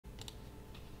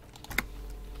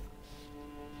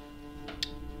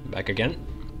back again.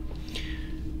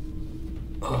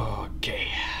 Okay.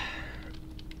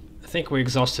 I think we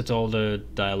exhausted all the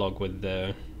dialogue with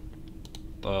the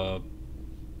our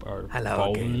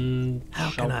Hello again. phone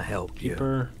How can I help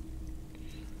shopkeeper.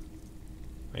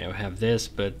 Yeah, we have this,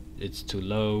 but it's too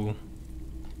low.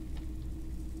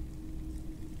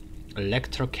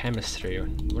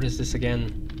 Electrochemistry. What is this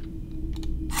again?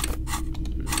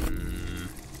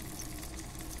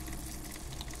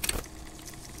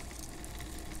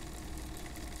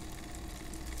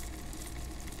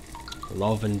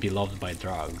 Love and be loved by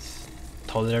drugs.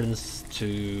 Tolerance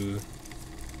to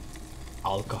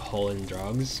alcohol and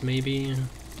drugs, maybe?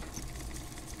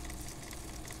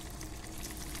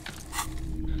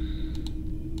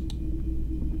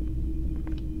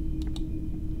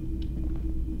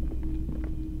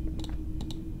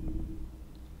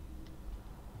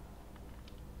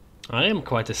 I am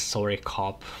quite a sorry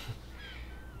cop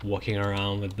walking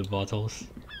around with the bottles.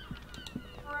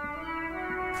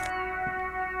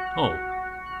 Oh,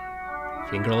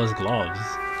 fingerless gloves.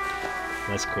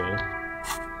 That's cool.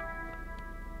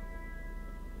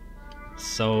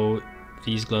 So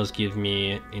these gloves give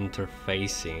me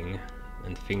interfacing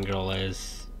and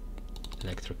fingerless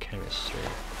electrochemistry.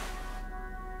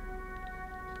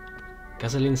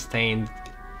 Gasoline stained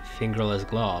fingerless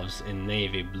gloves in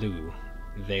navy blue.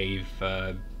 They've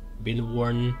been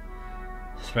worn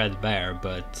threadbare,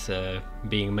 but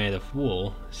being made of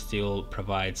wool still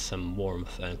provides some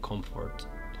warmth and comfort.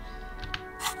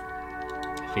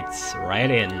 Fits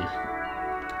right in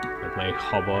with my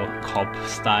hobo cop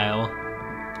style.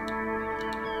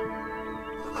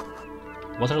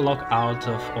 Waterlock out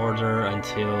of order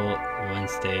until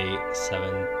Wednesday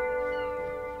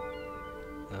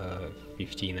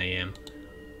 7:15 a.m.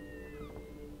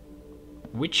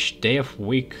 Which day of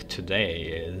week today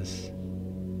is?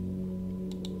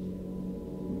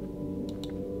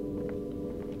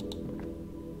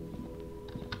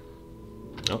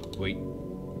 Oh, wait.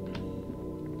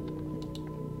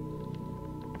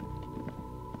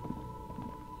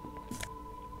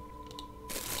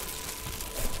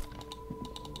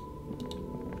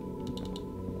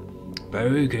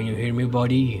 Barry, can you hear me,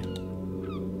 buddy?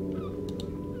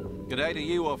 G'day to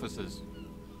you, officers.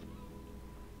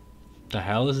 The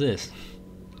hell is this?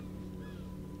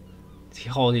 Is he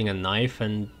holding a knife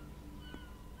and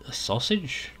a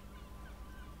sausage?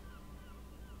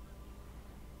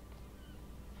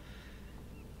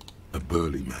 A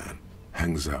burly man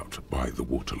hangs out by the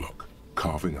waterlock,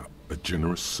 carving up a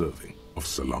generous serving of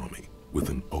salami with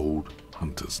an old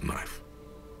hunter's knife.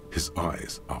 His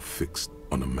eyes are fixed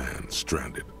on a man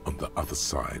stranded on the other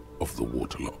side of the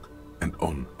waterlock and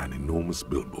on an enormous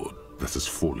billboard that has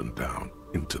fallen down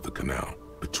into the canal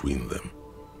between them.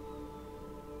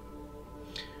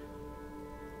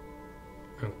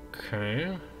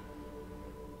 Okay.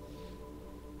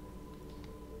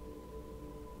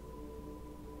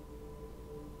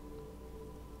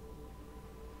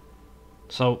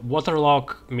 So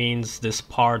waterlock means this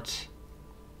part,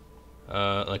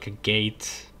 like a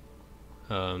gate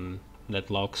that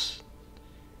locks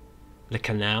the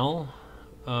canal,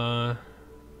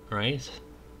 right?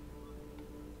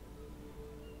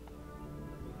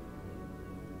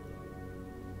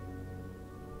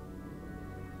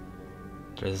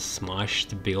 There's a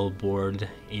smashed billboard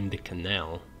in the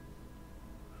canal.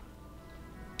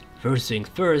 First thing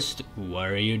first, what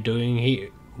are you doing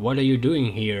here? What are you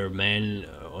doing here, man,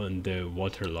 on the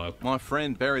waterlock? My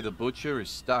friend Barry the Butcher is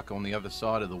stuck on the other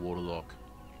side of the waterlock.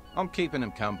 I'm keeping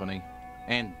him company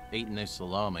and eating his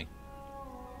salami.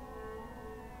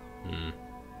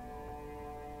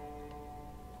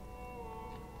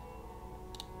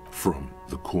 From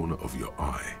the corner of your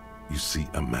eye, you see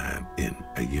a man in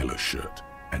a yellow shirt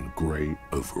and grey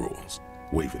overalls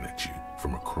waving at you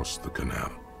from across the canal.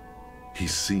 He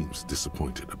seems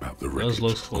disappointed about the wreckage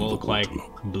Those on the look like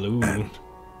waterlock blue and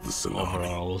the salami.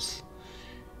 overalls,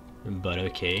 but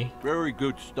okay. Very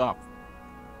good stuff.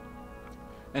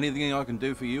 Anything I can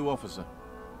do for you, officer?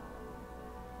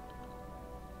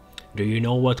 Do you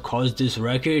know what caused this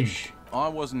wreckage? I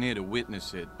wasn't here to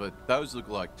witness it, but those look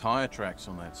like tire tracks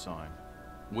on that sign.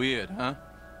 Weird, huh?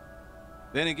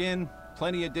 Then again,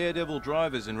 plenty of daredevil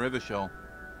drivers in Rivershoal.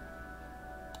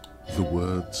 The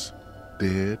words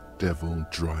 "daredevil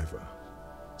driver"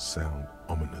 sound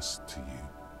ominous to you.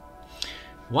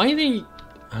 Why they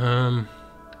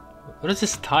what is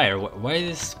this tire? Why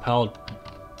is this spelled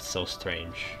so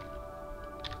strange?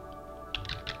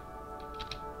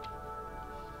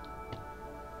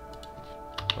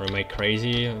 Or am I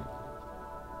crazy?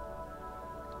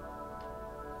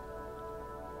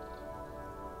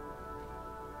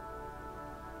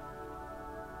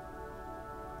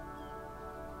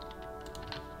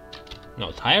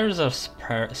 No, tires are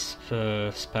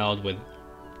spelled with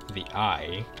the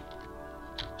I,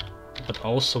 but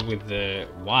also with the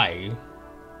Y.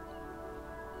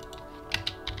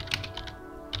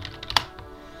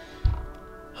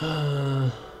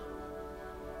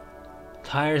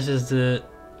 Tires is the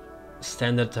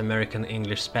standard American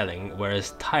English spelling,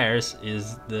 whereas tires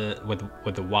is the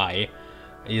with the Y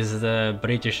is the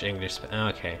British English.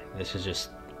 Okay, this is just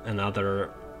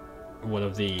another one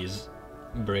of these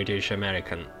British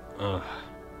American. Ugh.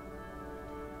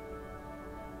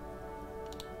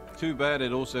 Too bad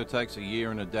it also takes a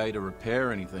year and a day to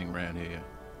repair anything around here,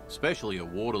 especially a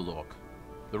waterlock.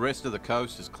 The rest of the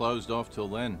coast is closed off till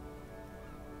then.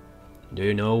 Do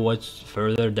you know what's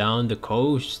further down the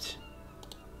coast?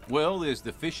 Well, there's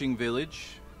the fishing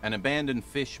village, an abandoned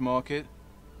fish market,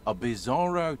 a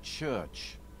bizarro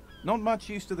church. Not much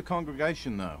use to the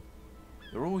congregation, though.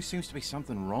 There always seems to be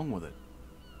something wrong with it.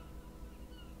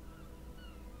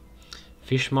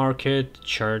 Fish market,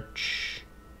 church,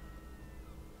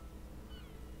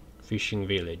 fishing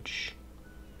village.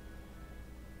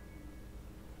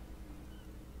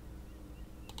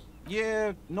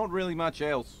 Yeah, not really much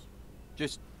else.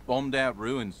 Just bombed out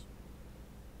ruins.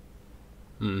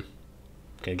 Can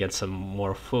get some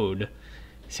more food.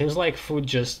 Seems like food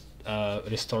just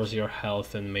restores your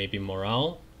health and maybe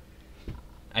morale.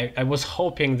 I was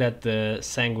hoping that the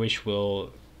sandwich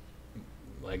will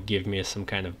like give me some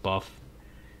kind of buff,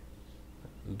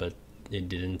 but it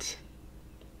didn't.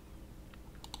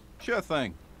 Sure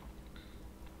thing.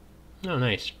 Oh,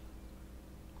 nice.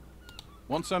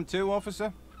 Want some too,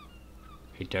 officer?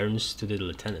 He turns to the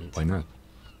lieutenant. Why not?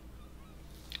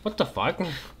 What the fuck?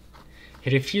 He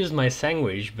refused my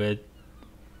sandwich, but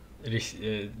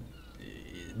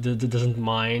doesn't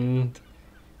mind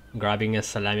grabbing a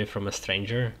salami from a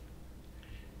stranger.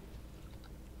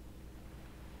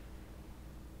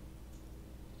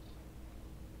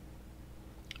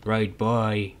 Right,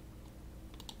 boy.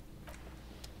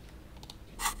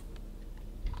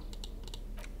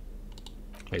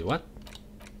 Wait, what?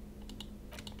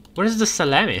 Where is the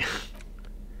salami?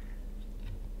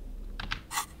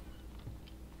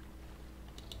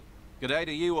 G'day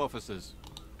to you, officers.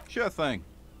 Sure thing.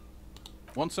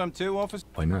 Want some too, officer?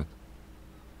 Why not?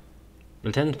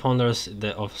 Lieutenant ponders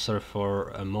the officer for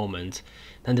a moment,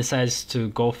 then decides to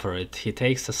go for it. He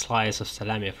takes a slice of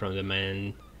salami from the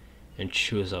man and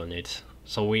chews on it.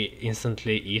 So we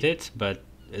instantly eat it, but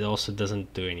it also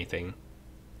doesn't do anything.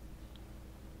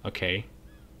 Okay.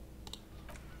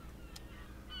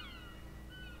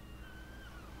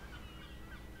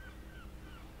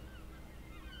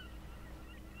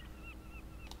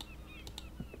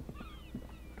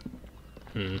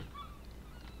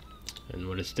 And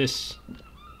what is this?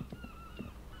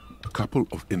 A couple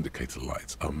of indicator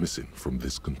lights are missing from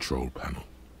this control panel.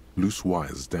 Loose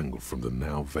wires dangle from the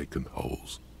now vacant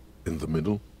holes. In the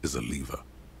middle is a lever.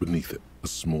 Beneath it, a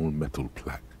small metal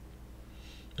plaque.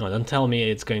 Oh, don't tell me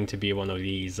it's going to be one of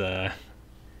these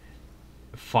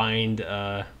find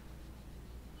a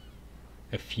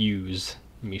fuse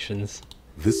missions.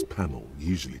 This panel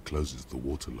usually closes the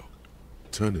waterlock,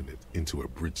 turning it into a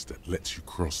bridge that lets you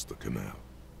cross the canal.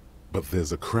 But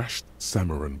there's a crashed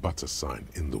salmon and butter sign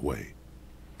in the way.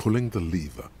 Pulling the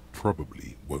lever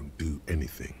probably won't do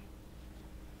anything.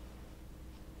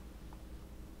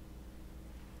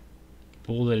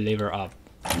 Pull the lever up.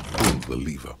 You pull the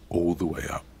lever all the way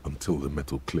up until the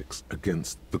metal clicks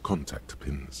against the contact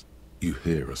pins. You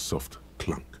hear a soft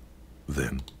clunk.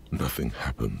 Then nothing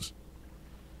happens.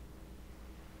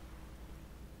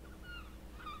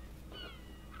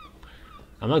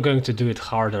 I'm not going to do it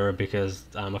harder because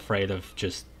I'm afraid of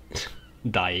just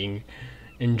dying,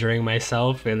 injuring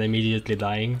myself and immediately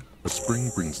dying. A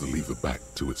spring brings the lever back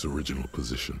to its original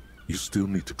position. You still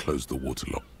need to close the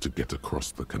waterlock to get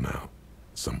across the canal.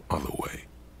 Some other way.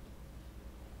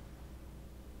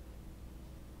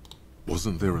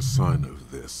 Wasn't there a sign over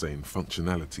there saying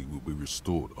functionality will be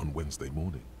restored on Wednesday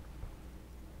morning?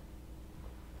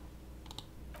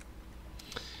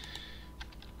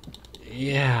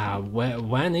 Yeah,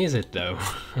 when is it though?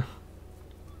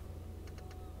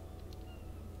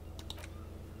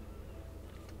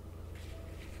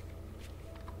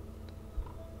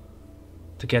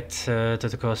 To get to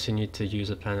the coast, you need to use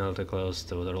a panel to close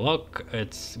the water lock.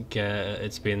 It's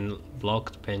been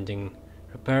blocked pending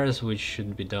repairs, which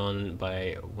should be done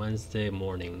by Wednesday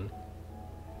morning.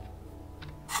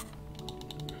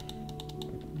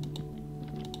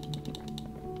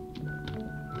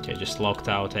 Okay, just locked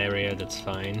out area, that's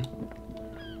fine.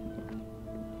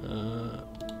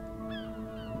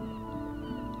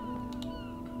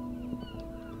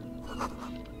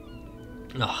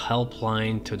 A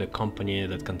helpline to the company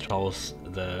that controls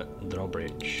the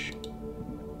drawbridge.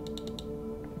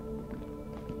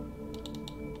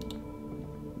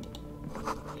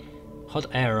 Hot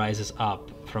air rises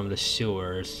up from the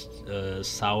sewers,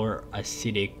 sour,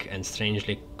 acidic, and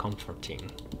strangely comforting.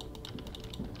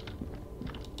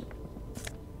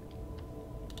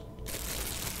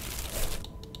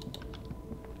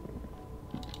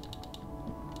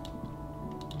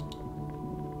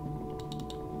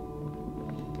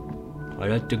 I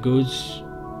let the goods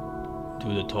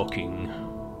do the talking.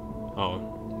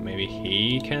 Oh, maybe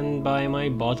he can buy my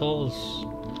bottles?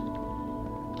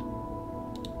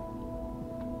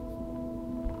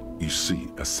 You see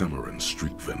a Samaran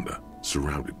street vendor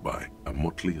surrounded by a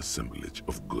motley assemblage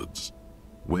of goods.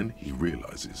 When he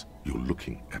realizes you're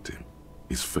looking at him,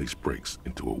 his face breaks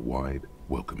into a wide,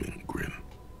 welcoming grin.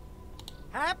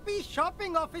 Happy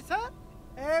shopping, officer!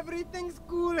 Everything's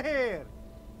cool here.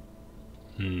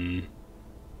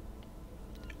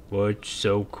 What's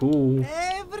so cool?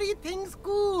 Everything's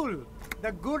cool.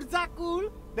 The goods are cool,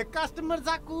 the customers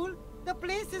are cool, the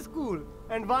place is cool.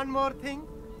 And one more thing,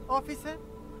 officer.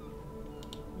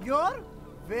 You're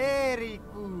very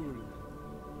cool.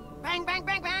 Bang, bang,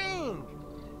 bang,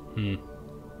 bang!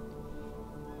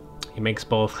 He makes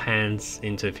both hands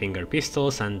into finger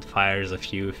pistols and fires a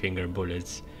few finger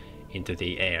bullets into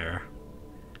the air.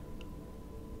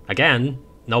 Again,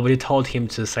 nobody told him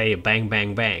to say bang,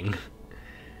 bang, bang.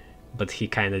 But he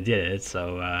kinda did it,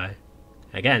 so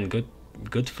again,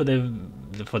 good for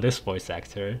this voice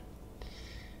actor.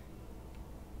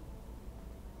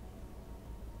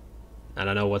 I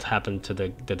don't know what happened to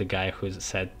the guy who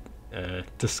said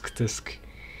tisk tisk.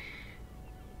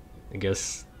 I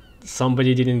guess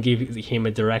somebody didn't give him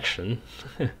a direction.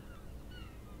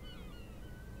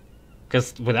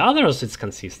 Because with others it's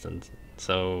consistent.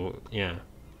 So yeah.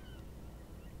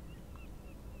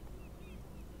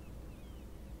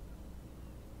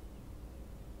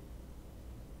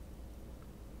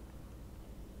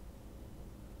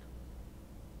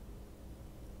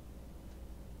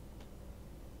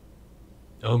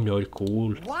 I'm not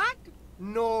cool. What?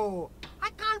 No, I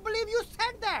can't believe you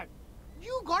said that.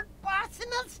 You got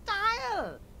personal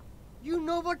style. You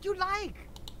know what you like.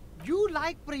 You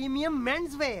like premium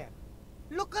menswear.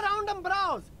 Look around and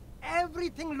browse.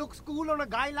 Everything looks cool on a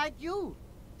guy like you.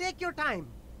 Take your time.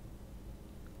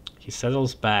 He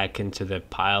settles back into the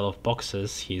pile of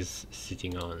boxes he's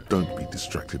sitting on. Don't be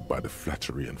distracted by the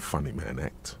flattery and funny man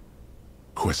act.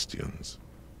 Questions.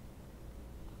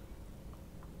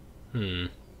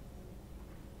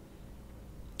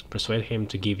 Persuade him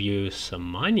to give you some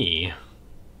money.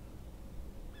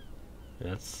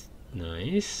 That's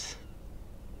nice.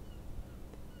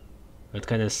 What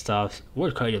kind of stuff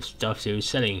are you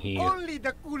selling here? Only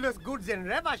the coolest goods in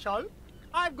Revachol.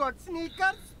 I've got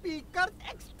sneakers, speakers,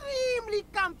 extremely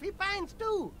comfy pants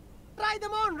too. Try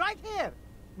them on right here.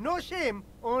 No shame,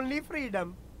 only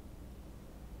freedom.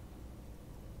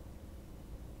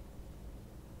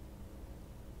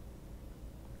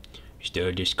 Is there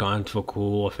a discount for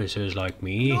cool officers like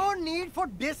me? No need for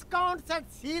discounts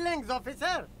at ceilings,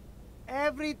 officer.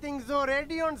 Everything's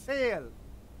already on sale.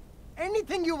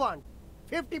 Anything you want,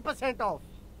 50% off.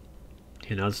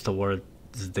 He nods towards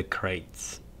the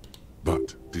crates.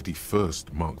 But did he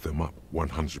first mark them up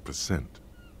 100%,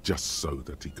 just so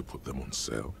that he could put them on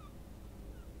sale?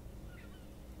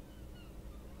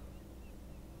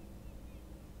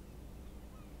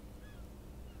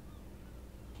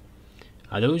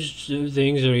 Are those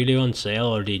things really on sale,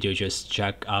 or did you just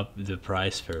jack up the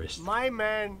price first? My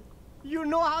man, you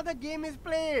know how the game is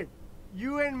played.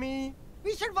 You and me,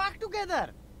 we should work together.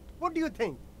 What do you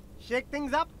think? Shake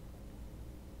things up?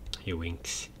 He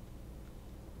winks.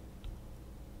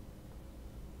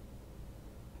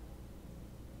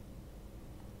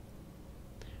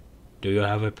 Do you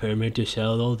have a permit to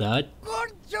sell all that?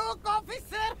 Good joke,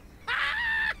 officer.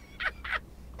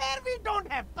 Here we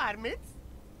don't have permits.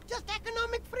 Just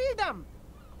economic freedom.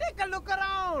 Take a look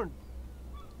around.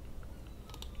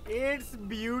 It's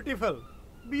beautiful.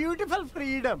 Beautiful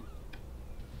freedom.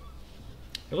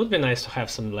 It would be nice to have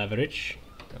some leverage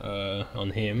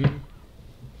on him.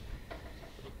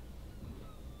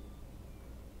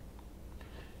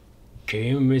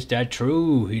 Kim, is that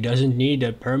true? He doesn't need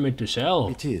a permit to sell.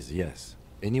 It is, yes.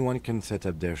 Anyone can set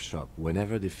up their shop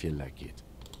whenever they feel like it.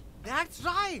 That's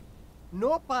right.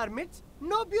 No permits,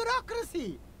 no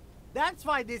bureaucracy. That's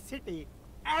why this city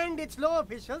and its law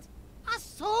officials are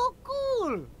so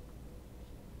cool.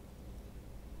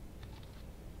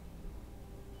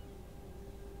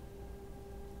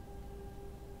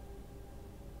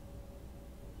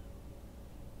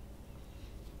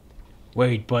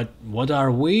 Wait, but what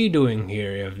are we doing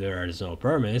here if there is no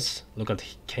permits? Look at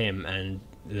Kim and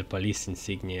the police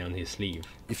insignia on his sleeve.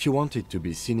 If you wanted to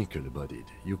be cynical about it,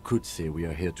 you could say we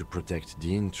are here to protect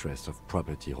the interests of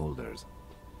property holders.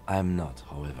 I am not,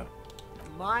 however.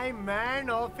 My man,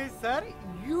 officer,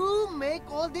 you make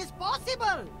all this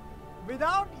possible.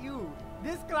 Without you,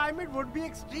 this climate would be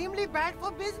extremely bad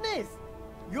for business.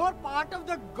 You're part of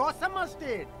the Gossamer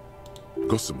state.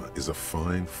 Gossamer is a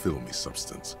fine, filmy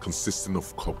substance consisting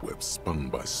of cobwebs spun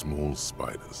by small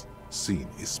spiders, seen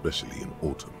especially in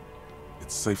autumn.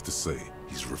 It's safe to say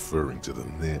he's referring to the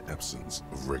near absence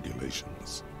of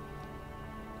regulations.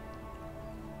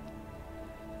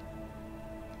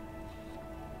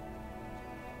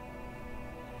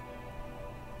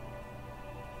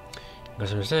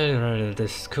 This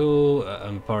is cool.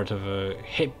 I'm part of a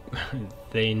hip,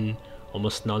 thin,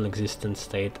 almost non-existent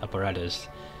state apparatus.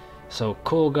 So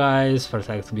cool guys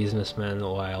protect businessmen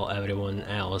while everyone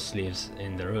else lives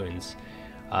in the ruins.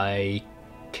 I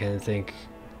can think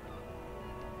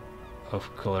of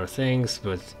cooler things,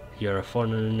 but you're a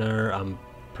foreigner. I'm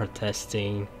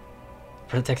protecting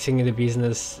the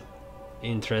business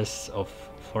interests of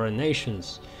foreign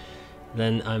nations.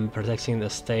 Then I'm protecting the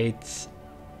state's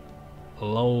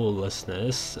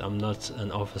lawlessness. I'm not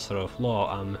an officer of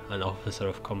law, I'm an officer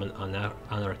of common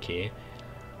anarchy.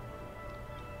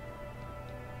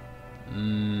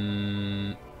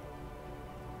 I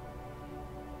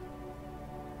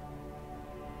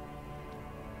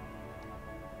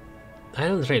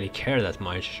don't really care that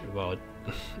much about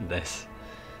this.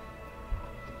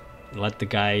 Let the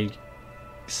guy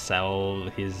sell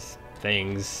his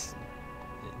things,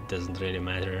 it doesn't really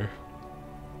matter.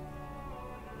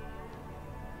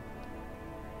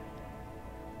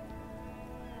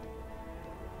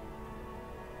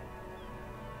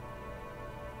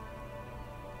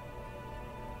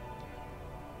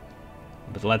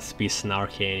 But let's be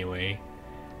snarky anyway.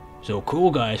 So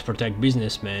cool guys protect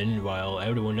businessmen while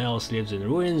everyone else lives in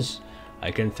ruins.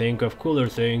 I can think of cooler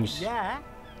things. Yeah,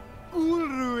 cool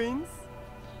ruins.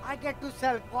 I get to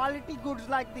sell quality goods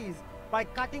like these by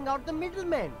cutting out the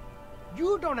middlemen.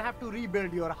 You don't have to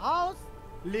rebuild your house,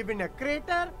 live in a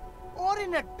crater, or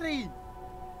in a tree.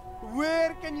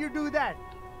 Where can you do that?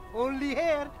 Only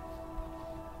here.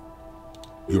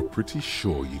 You're pretty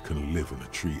sure you can live in a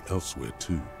tree elsewhere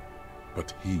too,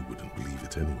 but he wouldn't believe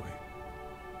it anyway.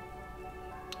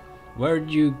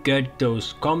 Where'd you get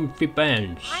those comfy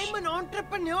pants? I'm an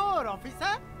entrepreneur,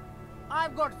 officer.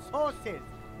 I've got sources,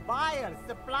 buyers,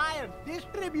 suppliers,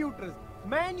 distributors,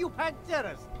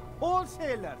 manufacturers,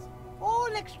 wholesalers,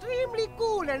 all extremely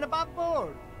cool and above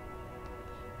board.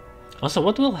 Also,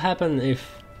 what will happen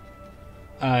if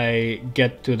I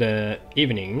get to the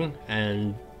evening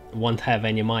and won't have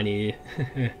any money?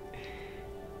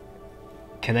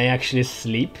 Can I actually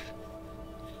sleep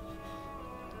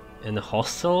in the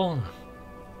hostel?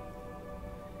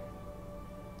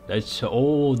 That's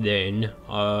all then.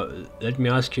 Let me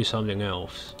ask you something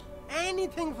else.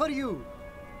 Anything for you.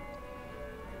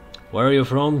 Where are you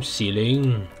from,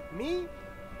 Ceiling? Me?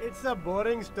 It's a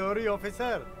boring story,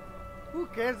 officer. Who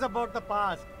cares about the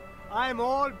past? I'm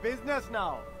all business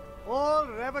now. All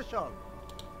Revachol.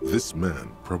 This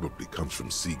man probably comes from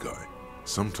Seaguy,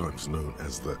 sometimes known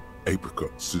as the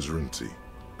Apricot Suzerainty,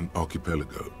 an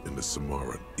archipelago in the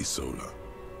Samaran Isola.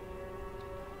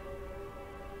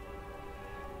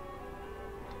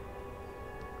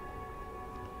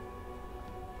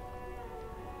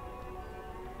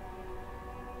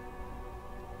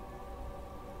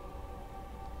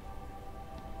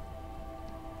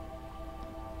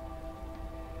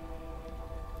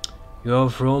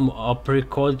 You're from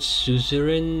Apricot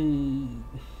Suzerainty,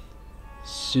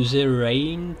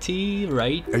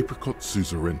 right? Apricot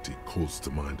Suzerainty calls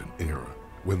to mind an era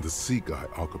when the Seaguy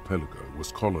archipelago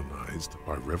was colonized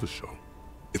by Revachol.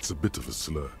 It's a bit of a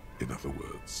slur, in other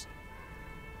words.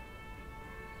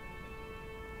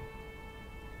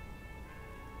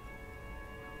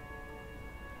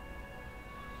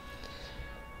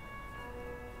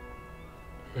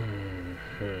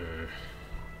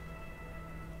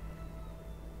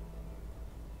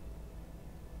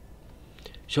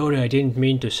 Sorry, I didn't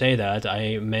mean to say that.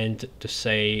 I meant to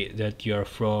say that you're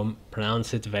from,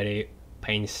 pronounce it very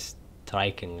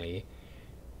painstakingly,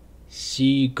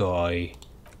 Seaguy.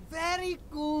 Very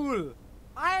cool.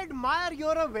 I admire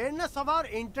your awareness of our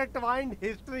intertwined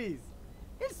histories.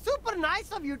 It's super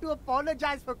nice of you to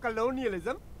apologize for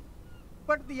colonialism.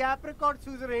 But the Apricot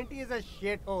Suzerainty is a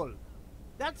shithole.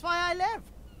 That's why I left.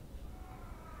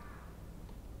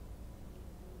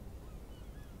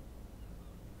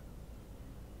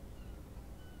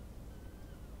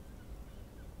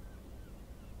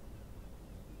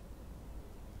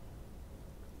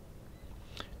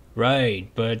 Right,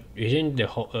 but isn't it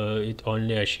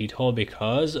only a shithole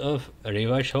because of a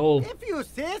revenge hole? If you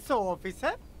say so,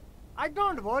 officer. I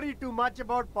don't worry too much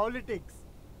about politics.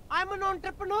 I'm an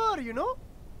entrepreneur, you know.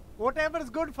 Whatever's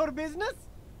good for business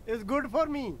is good for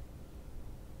me.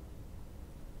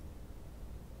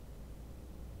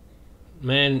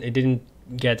 Man, it didn't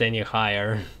get any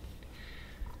higher.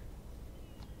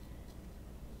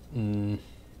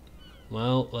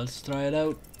 Well, let's try it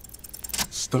out.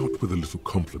 Start with a little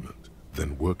compliment,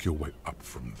 then work your way up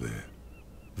from there.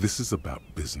 This is about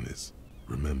business,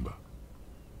 remember.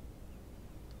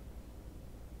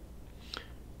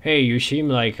 Hey, you seem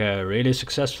like a really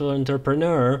successful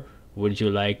entrepreneur. Would you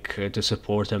like to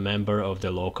support a member of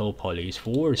the local police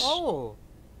force? Oh,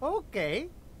 okay.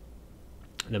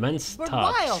 The man But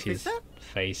why, stopped, his officer?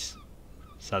 face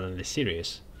suddenly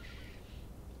serious.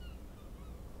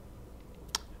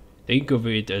 Think of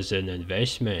it as an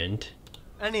investment.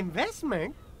 An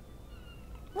investment?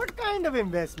 What kind of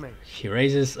investment? He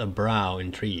raises a brow,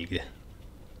 intrigued.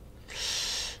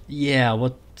 Yeah,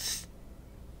 what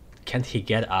can he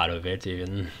get out of it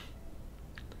even?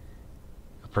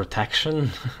 A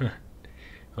protection? Are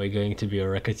we going to be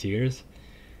racketeers?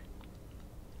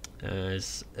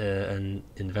 As an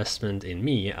investment in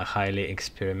me, a highly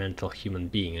experimental human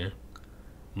being.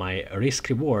 My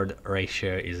risk-reward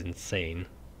ratio is insane.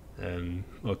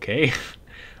 Okay.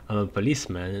 I'm a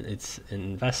policeman. It's an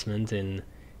investment in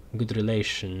good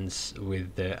relations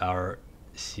with the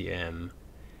RCM.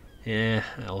 Yeah,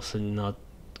 also not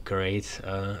great.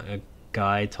 A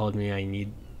guy told me I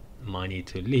need money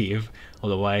to leave,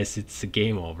 otherwise it's a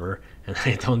game over, and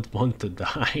I don't want to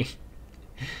die.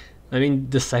 I mean,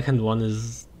 the second one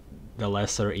is the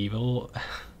lesser evil.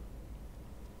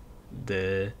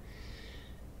 the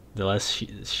less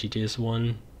shittiest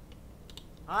one.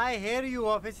 I hear you,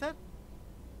 officer.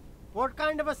 What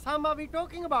kind of a sum are we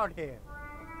talking about here?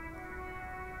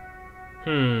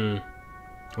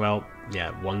 Well,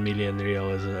 yeah, 1 million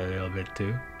real is a little bit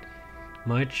too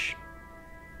much.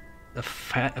 A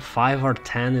 5 or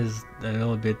 10 is a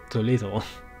little bit too little.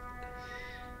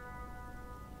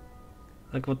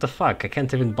 Like, what the fuck? I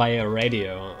can't even buy a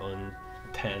radio on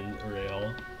 10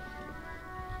 real.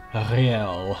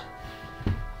 Real.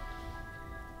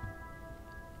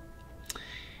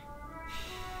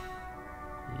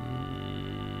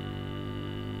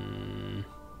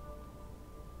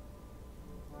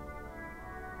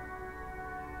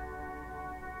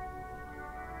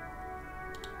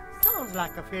 Sounds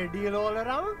like a fair deal all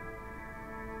around.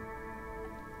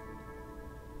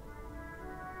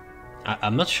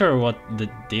 I'm not sure what the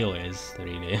deal is,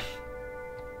 really.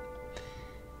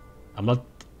 I'm not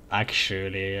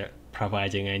actually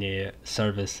providing any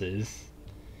services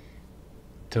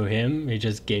to him, he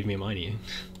just gave me money.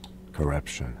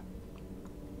 Corruption.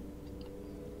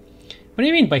 What do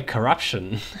you mean by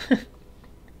corruption?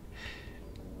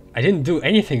 I didn't do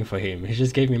anything for him, he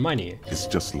just gave me money. It's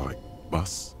just like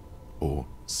bus or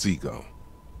seagull.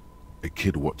 A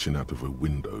kid watching out of a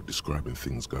window describing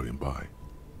things going by.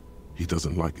 He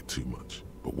doesn't like it too much,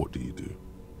 but what do you do?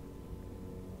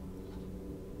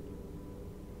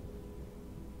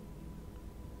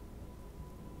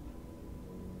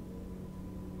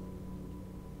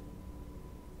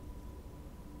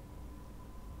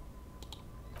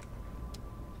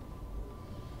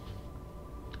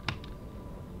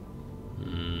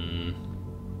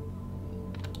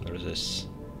 What is this?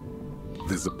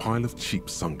 There's a pile of cheap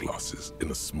sunglasses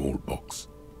in a small box,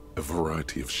 a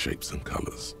variety of shapes and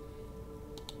colors.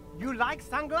 You like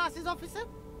sunglasses, officer?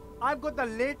 I've got the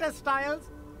latest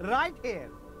styles right here.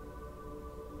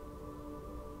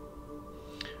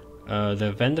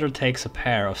 The vendor takes a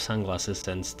pair of sunglasses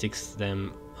and sticks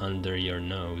them under your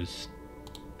nose.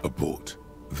 Abort.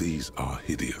 These are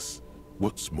hideous.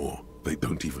 What's more, they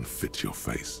don't even fit your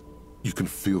face. You can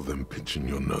feel them pinching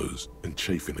your nose and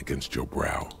chafing against your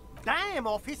brow. Damn,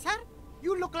 officer!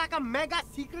 You look like a mega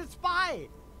secret spy.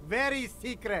 Very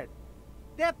secret.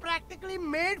 They're practically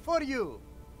made for you.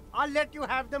 I'll let you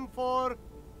have them for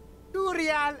 2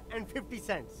 real and 50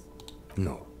 cents.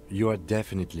 No, you are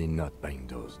definitely not buying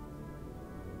those.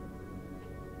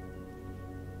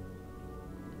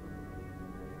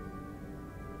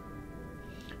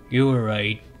 You were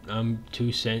right, I'm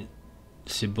too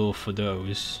sensible for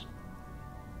those.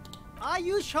 Are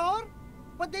you sure?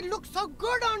 But they look so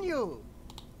good on you.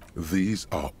 These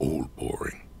are all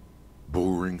boring.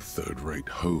 Boring third-rate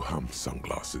ho-hum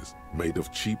sunglasses made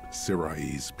of cheap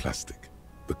Syrahese plastic,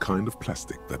 the kind of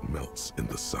plastic that melts in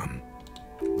the sun.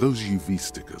 Those UV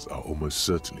stickers are almost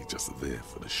certainly just there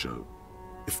for the show.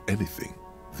 If anything,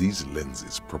 these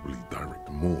lenses probably direct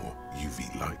more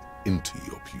UV light into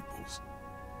your pupils.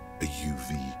 a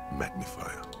UV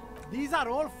magnifier. These are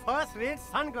all first-rate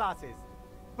sunglasses.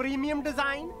 Premium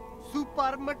design,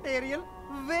 superb material,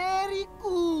 very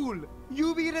cool.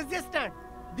 UV resistant.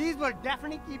 These will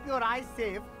definitely keep your eyes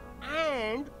safe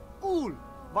and cool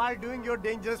while doing your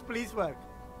dangerous police work.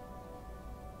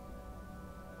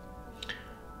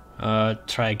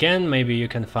 Try again, maybe you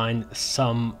can find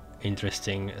some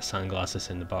interesting sunglasses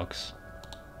in the box.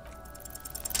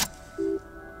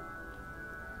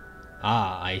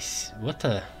 Ah, I see. What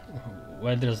the?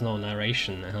 Where there's no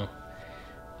narration. Huh?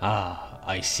 Ah,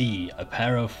 I see. A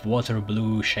pair of water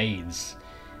blue shades.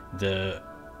 The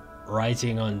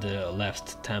writing on the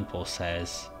left temple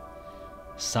says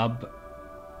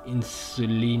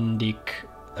sub-insulindic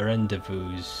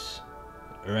rendezvous.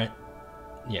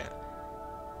 Yeah.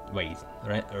 Wait.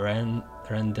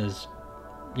 Rendezvous.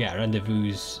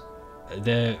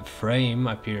 The frame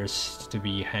appears to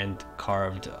be hand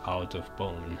carved out of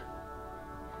bone.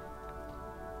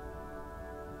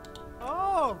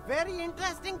 Oh, very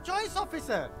interesting choice,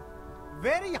 officer.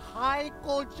 Very high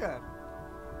culture.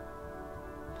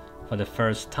 For the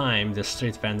first time, the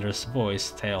street vendor's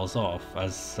voice tails off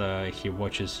as he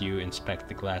watches you inspect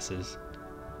the glasses.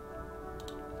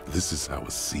 This is how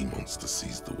a sea monster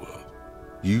sees the world.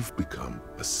 You've become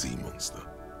a sea monster.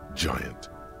 Giant,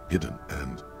 hidden,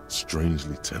 and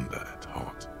strangely tender at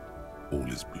heart. All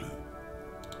is blue.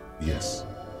 Yes,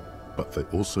 but they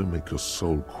also make your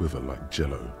soul quiver like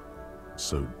jello.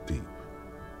 So deep.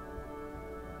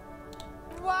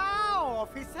 Wow,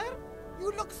 officer!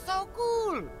 You look so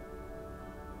cool!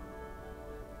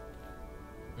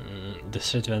 The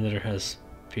street vendor has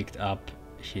picked up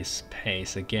his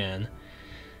pace again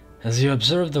as you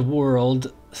observe the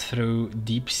world through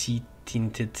deep-sea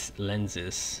tinted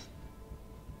lenses.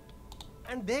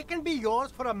 And they can be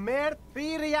yours for a mere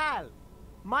 3 real.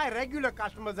 My regular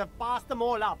customers have passed them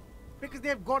all up because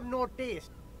they've got no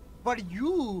taste. But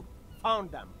you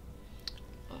found them.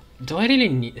 Do I really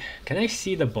need... Can I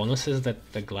see the bonuses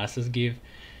that the glasses give?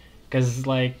 Because,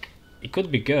 like, it could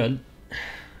be good,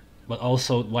 but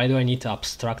also, why do I need to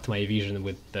obstruct my vision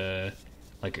with the...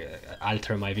 like,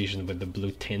 alter my vision with the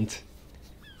blue tint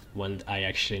when I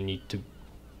actually need to,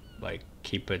 like,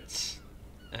 keep it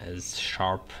as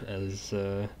sharp as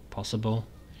possible?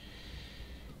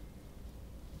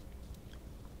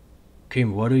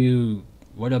 Kim, what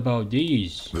about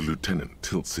these? The lieutenant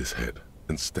tilts his head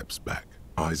and steps back,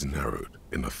 eyes narrowed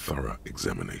in a thorough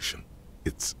examination.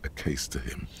 It's a case to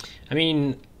him. I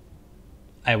mean,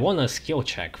 I won a skill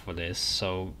check for this,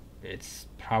 so it's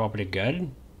probably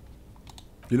good.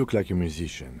 You look like a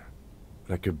musician.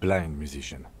 Like a blind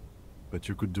musician. But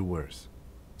you could do worse.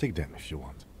 Take them if you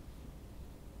want.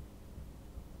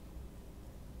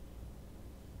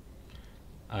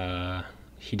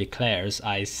 He declares,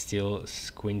 eyes still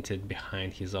squinted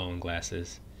behind his own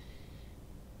glasses.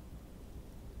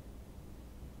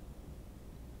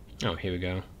 Oh, here we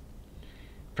go.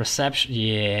 Perception,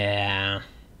 yeah.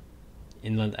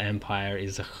 Inland Empire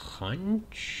is a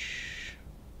hunch?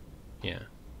 Yeah.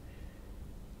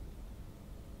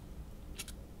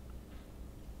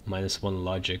 -1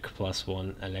 logic,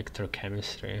 +1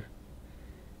 electrochemistry.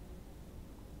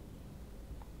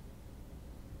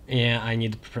 Yeah, I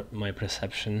need my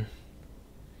perception.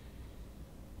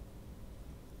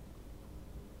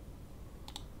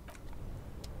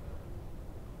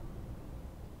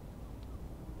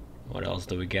 What else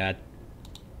do we got?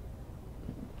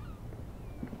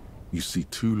 You see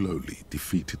 2 lowly,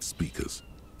 defeated speakers,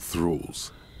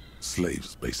 thralls,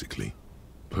 slaves basically,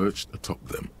 perched atop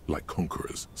them like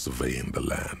conquerors surveying the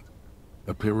land.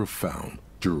 A pair of found,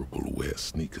 durable wear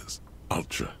sneakers,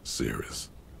 ultra serious.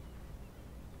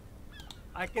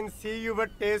 I can see you've a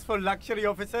taste for luxury,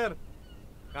 officer.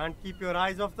 Can't keep your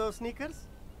eyes off those sneakers?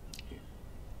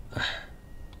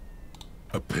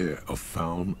 A pair of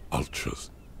found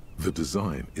ultras. The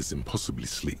design is impossibly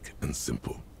sleek and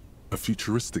simple. A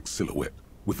futuristic silhouette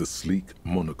with a sleek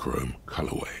monochrome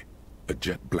colorway, a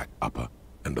jet black upper,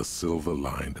 and a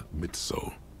silver-lined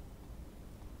midsole.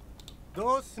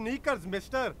 Those sneakers,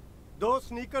 mister. Those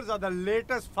sneakers are the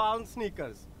latest found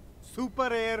sneakers.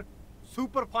 Super air,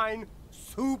 super fine,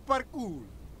 super cool.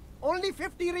 Only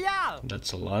 50 real.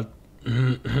 That's a lot.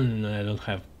 I don't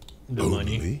have the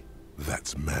money. Only?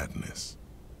 That's madness.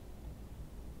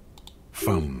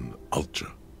 Fun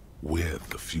Ultra. Wear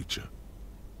the future.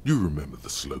 You remember the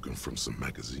slogan from some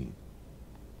magazine?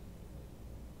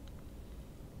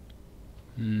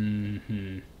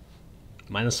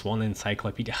 -1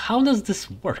 encyclopedia. How does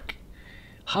this work?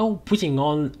 How putting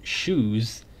on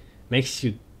shoes makes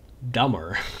you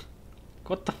dumber?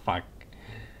 What the fuck?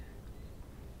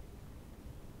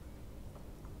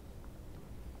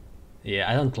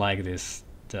 Yeah, I don't like this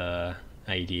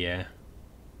idea.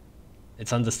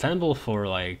 It's understandable for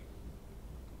like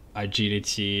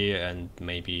agility and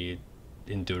maybe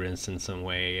endurance in some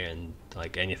way, and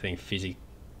like anything physically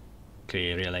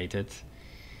related.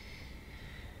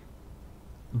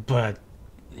 But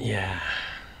yeah,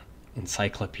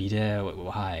 encyclopedia,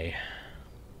 why?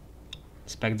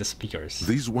 Inspect the speakers.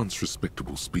 These once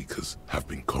respectable speakers have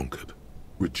been conquered,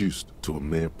 reduced to a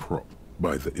mere prop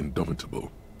by the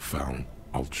indomitable Faun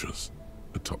Ultras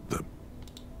atop them.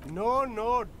 No,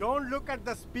 no, don't look at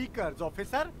the speakers,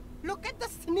 officer. Look at the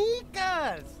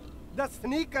sneakers. The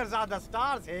sneakers are the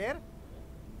stars here.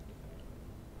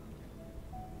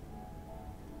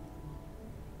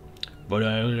 But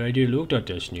I already looked at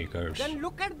the sneakers. Then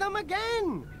look at them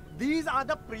again. These are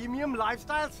the premium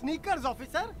lifestyle sneakers,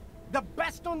 officer. The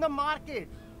best on the market.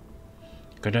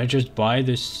 Could I just buy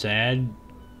the sad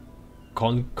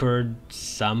Concord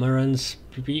Samaran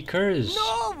speakers?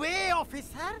 No way,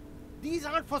 officer. These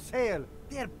aren't for sale.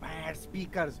 They're bad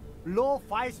speakers.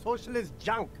 Low-fi socialist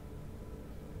junk.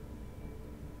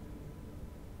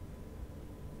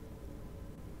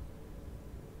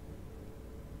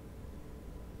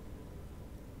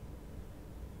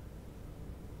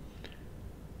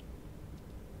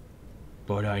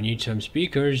 But I need some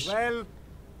speakers. Well,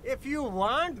 if you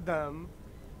want them...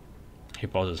 He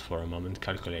pauses for a moment,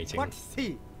 calculating. But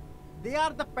see, they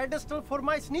are the pedestal for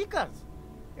my sneakers.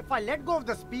 If I let go of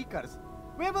the speakers,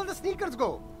 where will the sneakers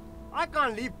go? I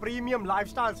can't leave premium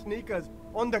lifestyle sneakers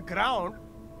on the ground.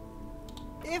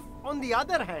 If, on the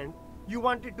other hand, you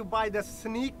wanted to buy the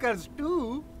sneakers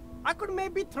too, I could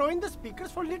maybe throw in the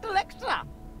speakers for little extra.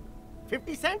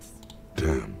 50 cents?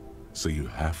 Damn, so you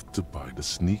have to buy the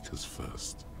sneakers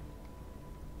first.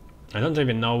 I don't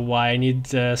even know why I need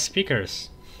speakers.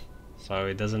 So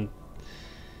it doesn't...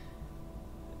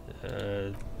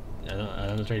 I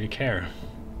don't really care.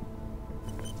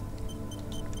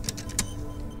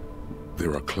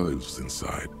 There are clothes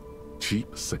inside.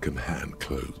 Cheap second-hand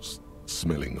clothes,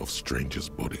 smelling of strangers'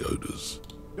 body odors.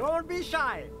 Don't be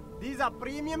shy. These are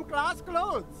premium class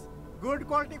clothes. Good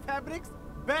quality fabrics,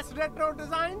 best retro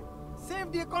design.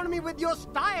 Save the economy with your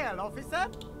style, officer.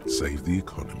 Save the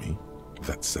economy?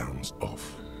 That sounds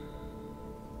off.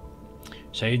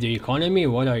 Save the economy?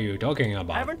 What are you talking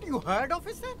about? Haven't you heard,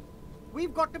 officer?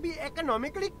 We've got to be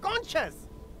economically conscious.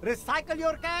 Recycle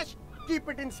your cash, keep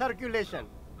it in circulation.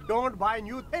 Don't buy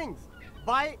new things.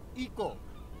 Buy eco.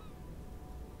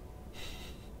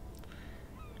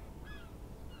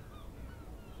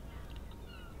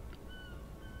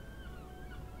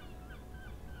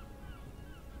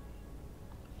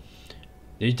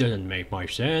 This doesn't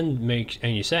make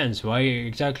any sense. Why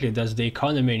exactly does the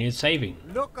economy need saving?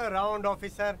 Look around,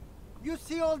 officer. You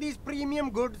see all these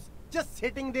premium goods just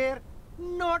sitting there,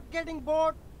 not getting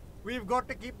bought. We've got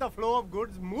to keep the flow of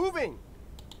goods moving.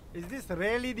 Is this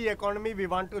really the economy we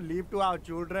want to leave to our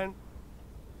children?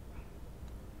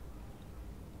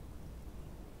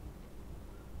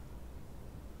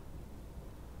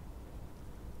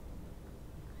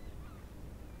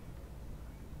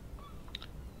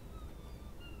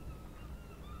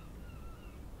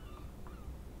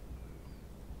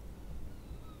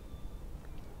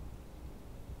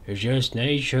 It's just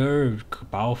nature.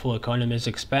 Powerful economies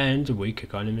expand, weak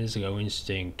economies go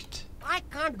extinct. I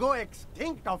can't go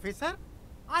extinct, officer.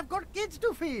 I've got kids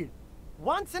to feed.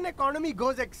 Once an economy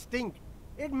goes extinct,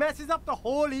 it messes up the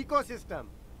whole ecosystem.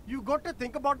 You got to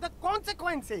think about the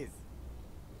consequences.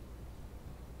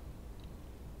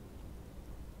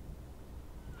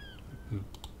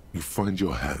 You find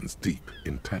your hands deep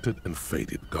in tattered and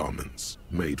faded garments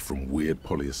made from weird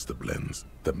polyester blends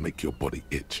that make your body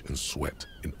itch and sweat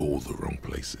in all the wrong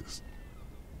places.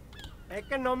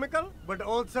 Economical, but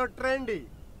also trendy.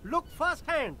 Look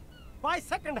first-hand, buy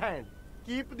second-hand.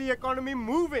 Keep the economy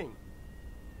moving.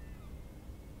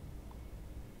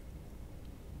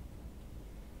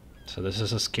 So this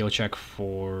is a skill check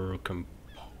for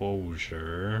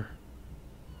composure.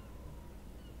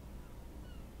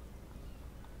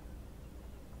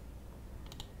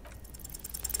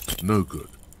 No good.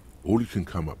 All you can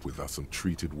come up with are some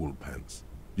treated wool pants.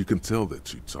 You can tell they're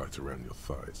too tight around your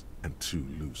thighs and too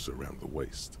loose around the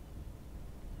waist.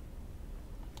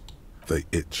 They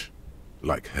itch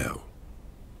like hell.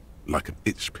 Like an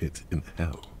itch pit in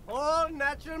hell. All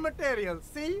natural materials,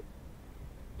 see?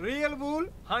 Real wool,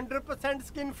 100%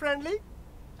 skin friendly,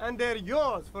 and they're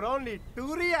yours for only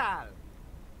 2 real.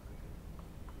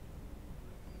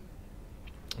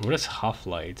 What is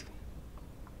half-light?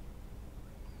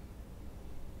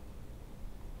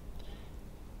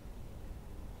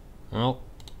 Well,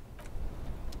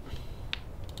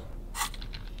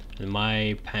 And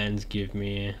my pants give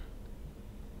me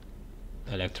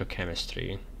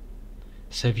electrochemistry.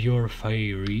 Save your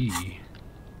fiery.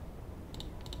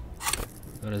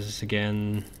 What is this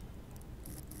again?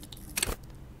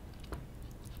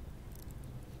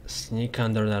 Sneak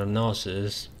under their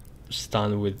noses,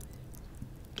 stun with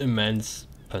immense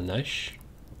panache.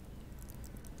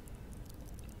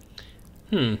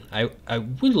 I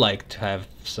would like to have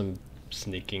some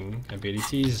sneaking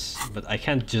abilities, but I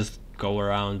can't just go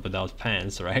around without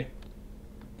pants, right?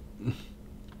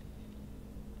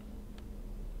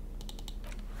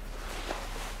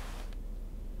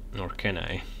 Or can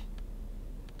I?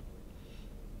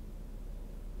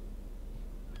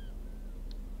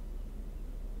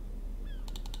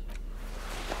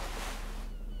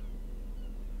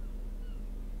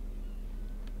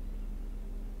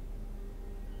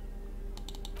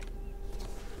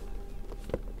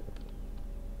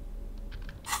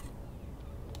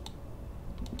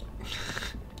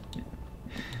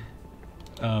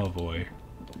 Oh boy.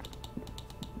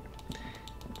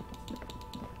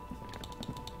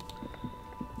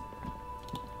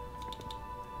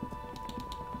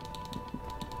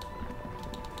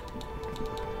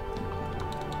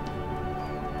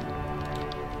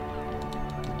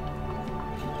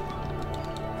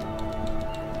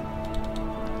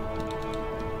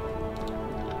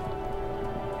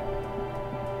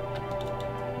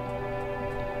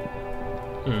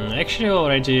 Actually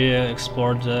already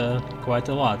explored quite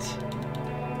a lot.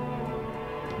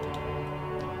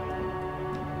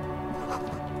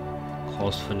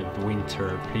 Closed for the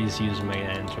winter, please use main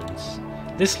entrance.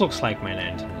 This looks like main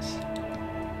entrance.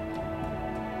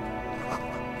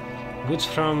 Goods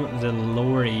from the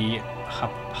lorry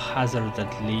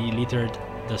haphazardly littered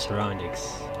the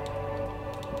surroundings.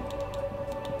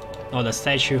 Oh, the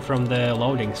statue from the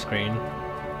loading screen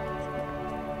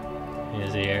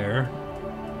is here.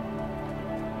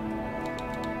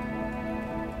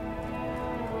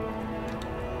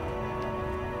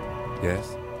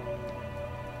 Yes?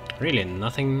 Really,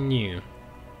 nothing new.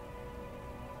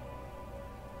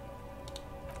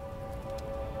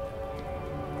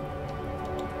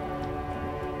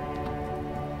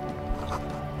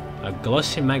 A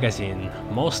glossy magazine,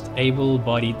 most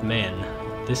able-bodied men.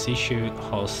 This issue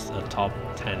hosts a top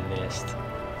 10 list.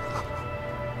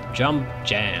 Jump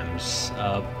Jams,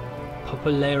 a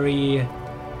popular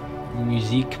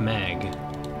music mag.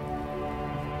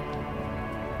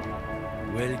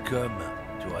 Welcome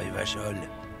to Rivachol.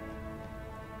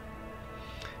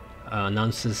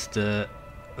 Announces the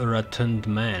rotund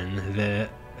man. The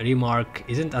remark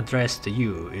isn't addressed to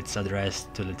you, it's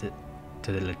addressed to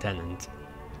the lieutenant.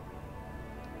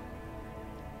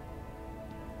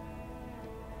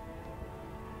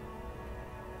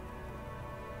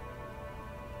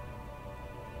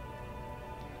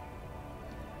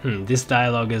 This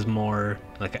dialogue is more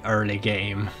like an early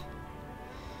game.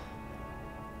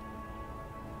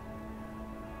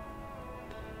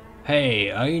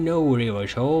 Hey, I know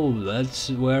Rivachol, that's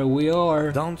where we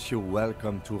are. Don't you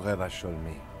welcome to Revachol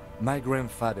me. My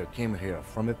grandfather came here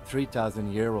from a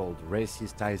 3,000-year-old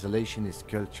racist isolationist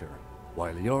culture,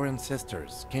 while your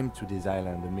ancestors came to this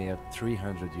island a mere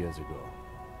 300 years ago.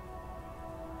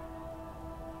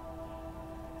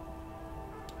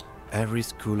 Every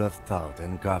school of thought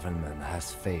and government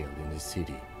has failed in this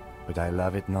city, but I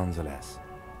love it nonetheless.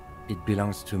 It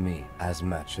belongs to me as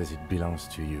much as it belongs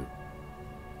to you.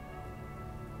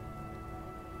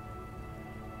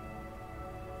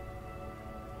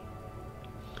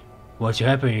 What's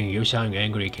happening? You sound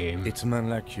angry, Kim. It's men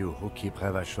like you who keep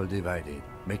Revachol divided,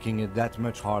 making it that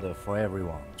much harder for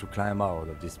everyone to climb out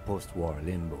of this post-war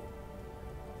limbo.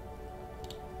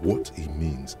 What he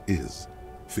means is,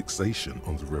 fixation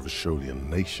on the Revacholian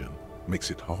nation makes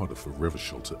it harder for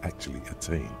Revachol to actually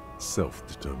attain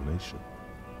self-determination.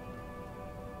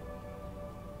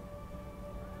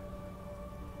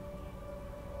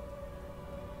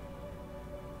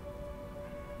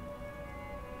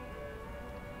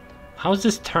 How's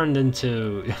this turned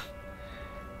into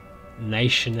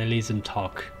nationalism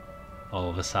talk all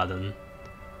of a sudden?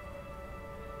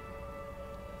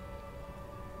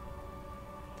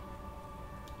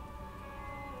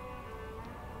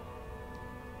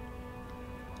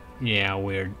 Yeah,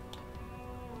 weird.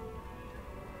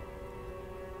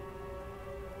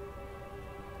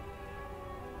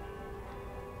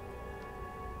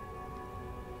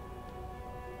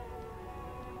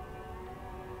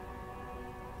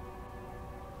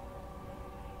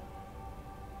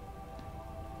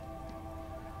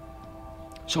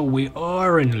 So we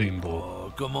are in limbo.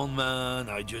 Oh, come on, man.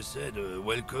 I just said,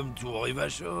 welcome to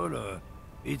Rivachol.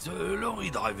 It's a lorry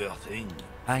driver thing.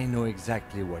 I know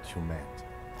exactly what you meant.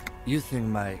 You think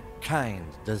my kind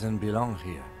doesn't belong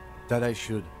here? That I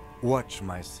should watch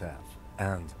myself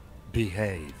and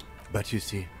behave? But you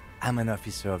see, I'm an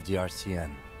officer of the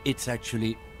RCN. It's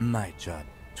actually my job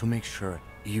to make sure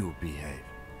you behave.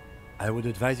 I would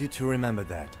advise you to remember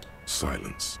that.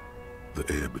 Silence. The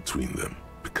air between them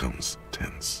becomes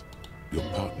tense. Your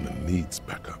partner needs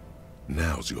backup.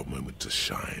 Now's your moment to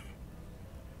shine.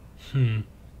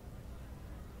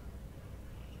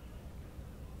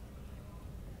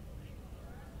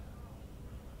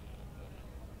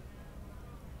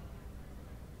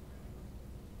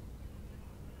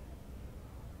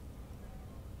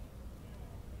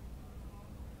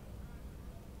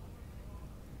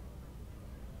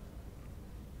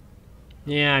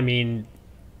 Yeah, I mean,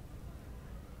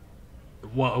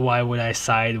 why would I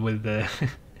side with the...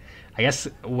 I guess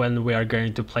when we are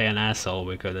going to play an asshole,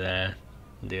 we could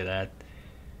do that.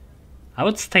 I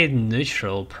would stay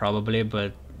neutral, probably,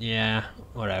 but yeah,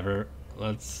 whatever.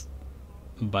 Let's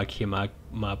back him up,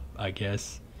 I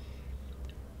guess.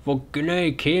 Fucking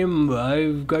hey, Kim,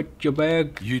 I've got your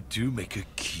back. You two make a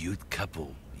cute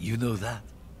couple. You know that?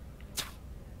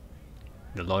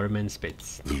 The Lorman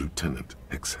spits. The lieutenant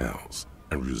exhales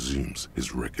and resumes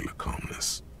his regular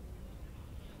calmness.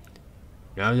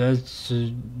 Now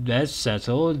that's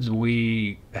settled.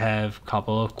 We have a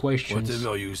couple of questions.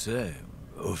 Whatever you say,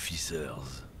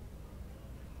 officers.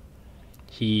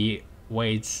 He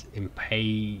waits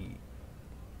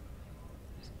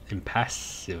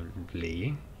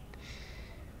impassively,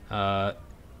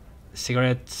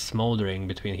 cigarette smoldering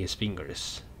between his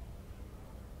fingers.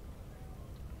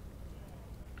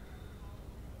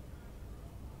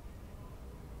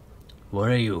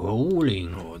 What are you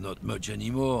holding? Oh, not much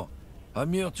anymore.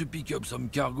 I'm here to pick up some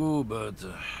cargo, but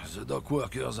the dock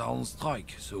workers are on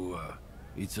strike, so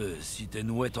it's a sit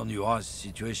and wait on your ass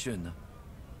situation.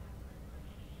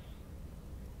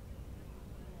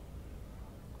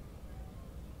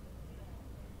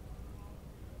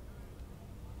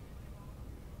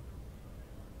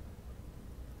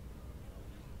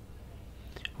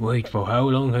 Wait, for how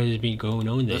long has it been going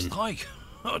on The then? strike?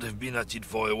 Oh, they've been at it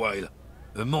for a while.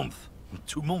 A month,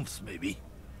 2 months maybe.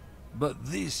 But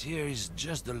this here is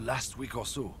just the last week or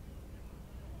so.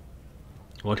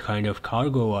 What kind of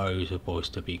cargo are you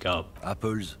supposed to pick up?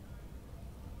 Apples.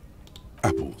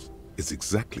 Apples is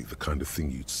exactly the kind of thing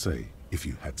you'd say if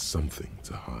you had something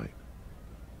to hide.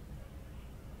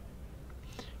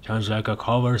 Sounds like a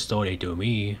cover story to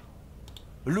me.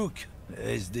 Look,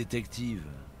 as detective.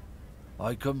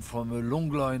 I come from a long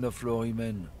line of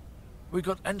lorrymen. We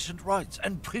got ancient rights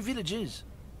and privileges.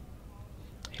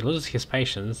 He loses his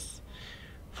patience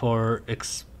for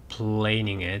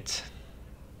explaining it.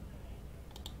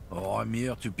 Oh, I'm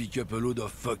here to pick up a load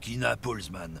of fucking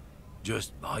apples, man.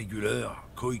 Just regular,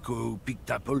 Koiko picked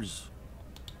apples.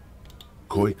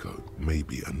 Koiko may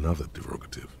be another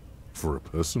derogative. For a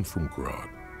person from Grad,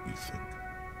 you think.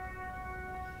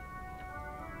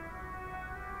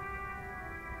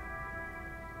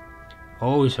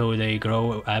 Oh, so they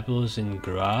grow apples in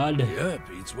Grad? Yep,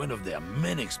 it's one of their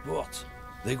main exports.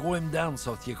 They grow them down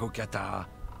South Yekokata.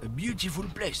 A beautiful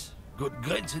place. Got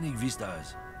great scenic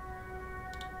vistas.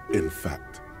 In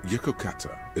fact,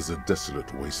 Yekokata is a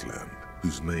desolate wasteland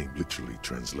whose name literally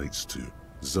translates to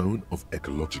Zone of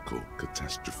Ecological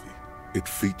Catastrophe. It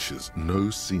features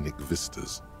no scenic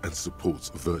vistas and supports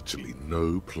virtually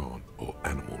no plant or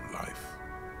animal life.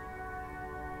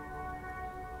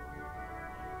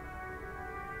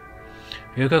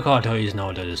 Yokokata is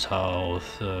not in the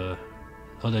south,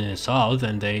 not in the south,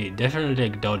 and they definitely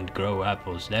don't grow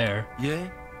apples there. Yeah?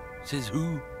 Says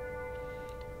who?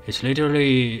 It's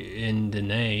literally in the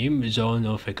name, Zone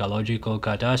of Ecological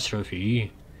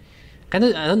Catastrophe.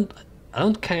 I'm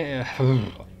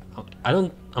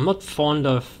not fond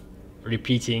of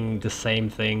repeating the same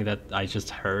thing that I just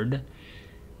heard,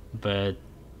 but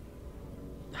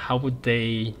how would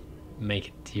they make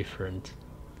it different?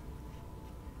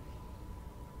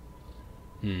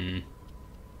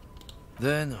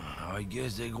 Then, I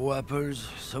guess they grow apples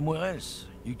somewhere else.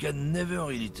 You can never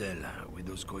really tell with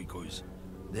those koikos.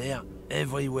 They're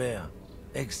everywhere,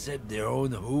 except their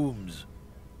own homes.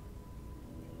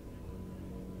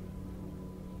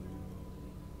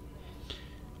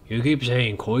 You keep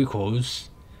saying koikos.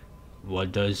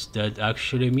 What does that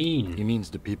actually mean? He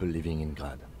means the people living in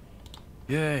Grad.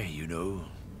 Yeah, you know,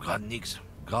 Gradniks,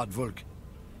 Gradvolk,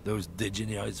 those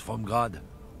degenerates from Grad.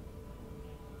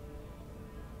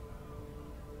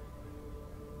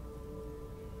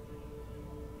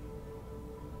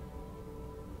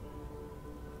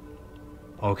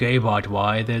 Okay, but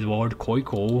why the word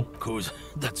koiko? Cause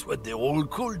that's what they're all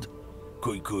called.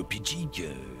 Koiko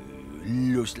Pichik,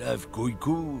 Loslav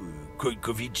Koiko,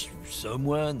 Koikovic,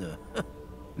 someone.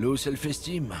 Low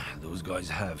self-esteem, those guys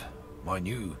have. Mind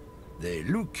you, they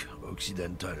look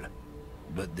Occidental,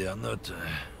 but they are not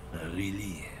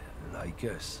really like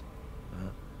us.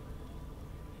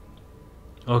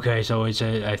 Okay, so it's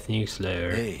a ethnic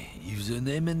slur. Hey, if the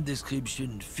name and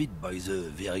description fit by the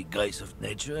very grace of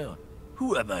nature,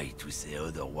 who am I to say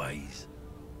otherwise?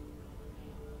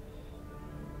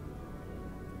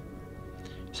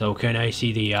 So can I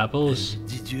see the apples?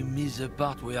 Did you miss the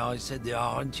part where I said they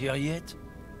aren't here yet?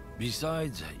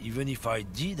 Besides, even if I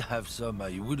did have some,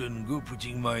 I wouldn't go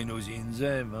putting my nose in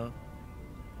them, huh?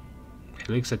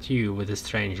 He looks at you with a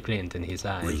strange glint in his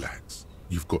eyes. Relax.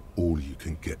 You've got all you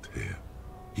can get here.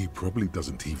 He probably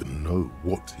doesn't even know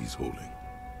what he's hauling,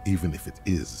 even if it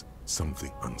is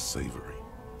something unsavory.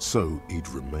 So he'd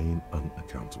remain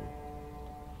unaccountable.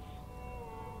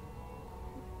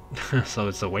 So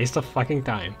it's a waste of fucking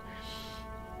time.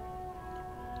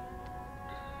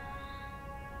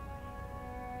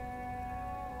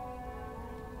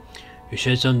 You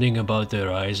said something about the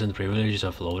rise and privileges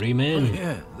of lowly men? Oh,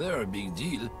 yeah, they're a big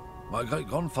deal. My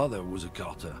great-grandfather was a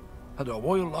carter, had a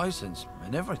royal license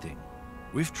and everything.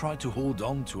 We've tried to hold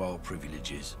on to our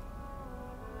privileges.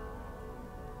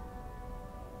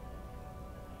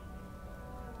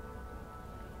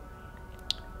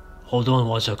 Hold on,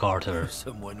 what's a carter?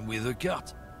 Someone with a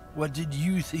cart. What did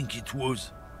you think it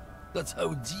was? That's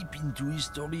how deep into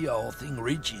history our thing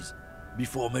reaches,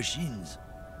 before machines.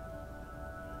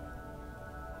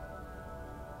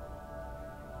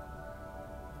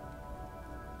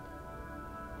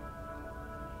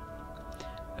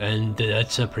 And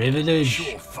that's a privilege?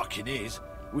 Sure fucking is.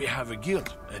 We have a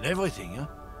guild and everything, huh?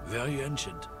 Very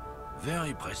ancient.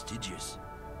 Very prestigious.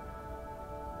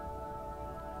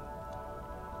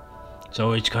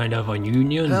 So it's kind of a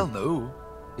union? Hell no.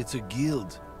 It's a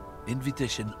guild.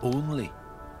 Invitation only.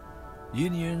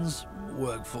 Unions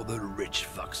work for the rich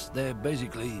fucks. They're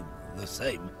basically the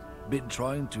same. Been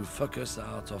trying to fuck us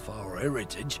out of our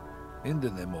heritage in the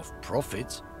name of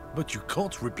profit, but you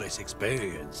can't replace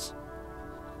experience.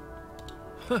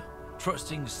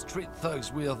 Trusting street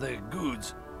thugs with their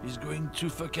goods is going to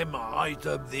fuck them right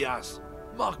up the ass.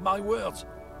 Mark my words.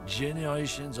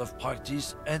 Generations of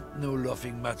practice and no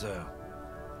laughing matter.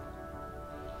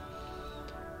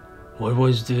 What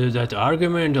was that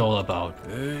argument all about?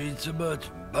 It's about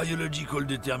biological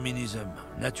determinism,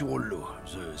 natural law,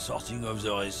 the sorting of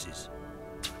the races.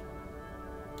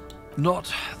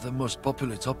 Not the most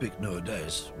popular topic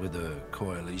nowadays, with a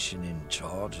coalition in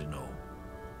charge, you know.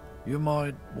 You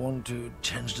might want to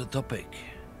change the topic.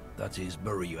 That is,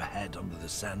 bury your head under the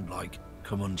sand like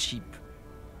common sheep.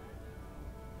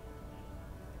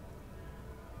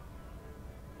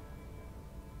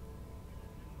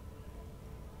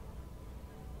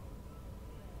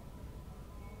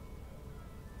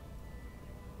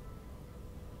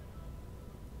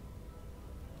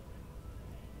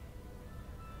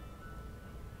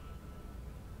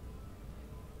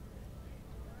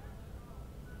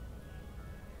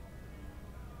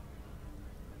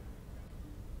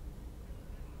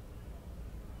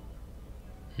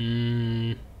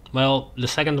 Well, the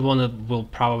second one will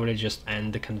probably just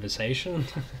end the conversation.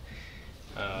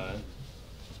 I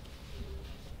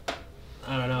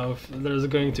don't know if there's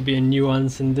going to be a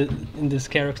nuance in this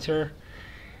character.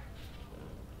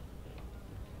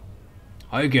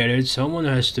 I get it, someone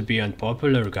has to be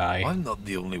unpopular, guy. I'm not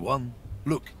the only one.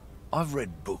 Look, I've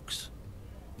read books.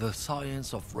 The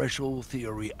science of racial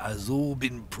theory has all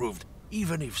been proved,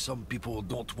 even if some people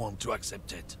don't want to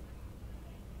accept it.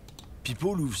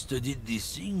 People who've studied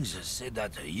these things say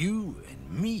that you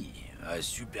and me are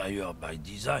superior by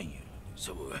design.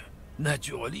 So,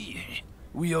 naturally,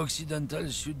 we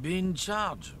Occidentals should be in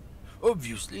charge.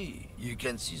 Obviously, you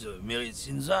can see the merits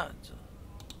in that.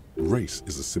 Race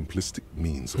is a simplistic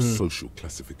means of social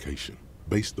classification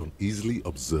based on easily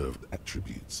observed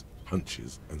attributes,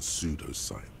 hunches, and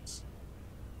pseudoscience.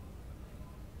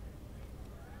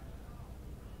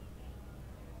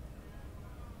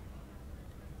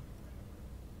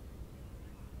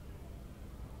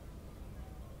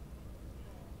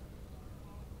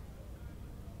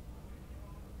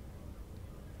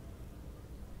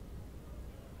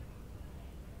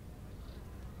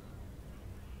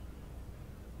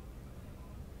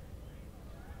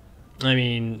 I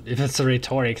mean, if it's a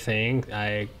rhetoric thing,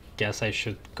 I guess I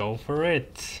should go for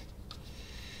it.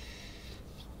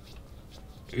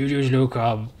 You just look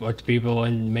up at people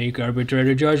and make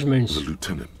arbitrary judgments. The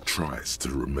lieutenant tries to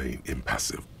remain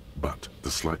impassive, but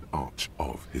the slight arch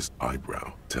of his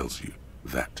eyebrow tells you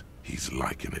that he's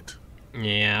liking it.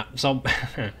 Yeah, so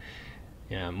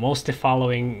Yeah, mostly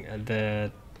following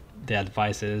the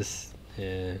advices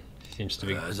seems to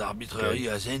be As arbitrary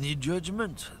good. as any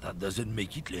judgment, that doesn't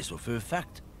make it less of a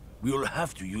fact. We all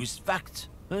have to use facts.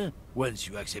 Huh? Once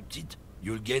you accept it,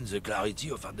 you'll gain the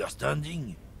clarity of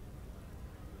understanding.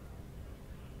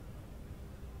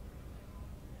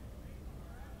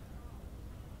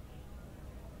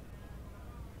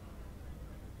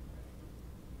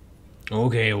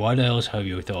 Okay, what else have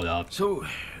you thought of? So,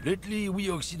 lately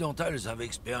we Occidentals have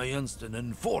experienced an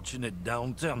unfortunate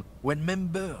downturn when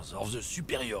members of the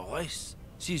superior race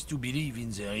cease to believe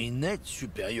in their innate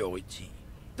superiority.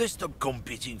 They stop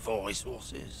competing for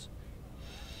resources.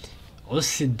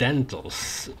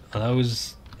 Occidentals. Are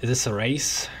those... Is this a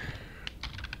race?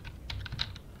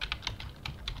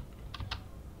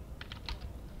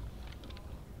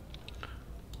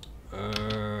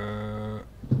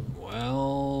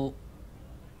 Well...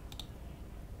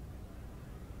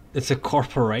 It's a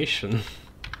corporation.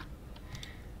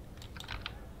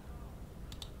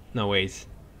 No, wait.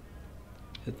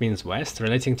 It means West,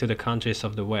 relating to the countries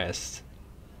of the West.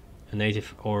 A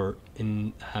native or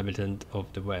inhabitant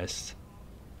of the West.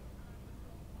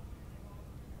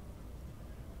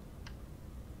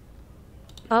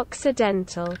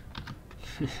 Occidental.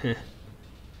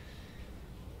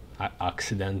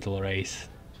 Occidental race.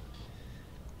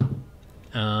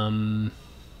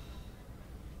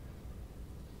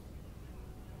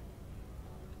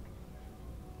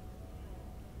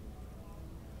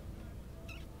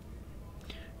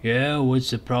 Yeah,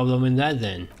 what's the problem in that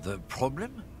then? The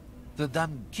problem? The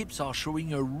damn kips are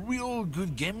showing a real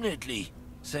good game lately.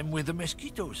 Same with the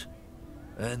mosquitoes.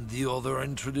 And the other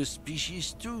introduced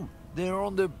species too. They're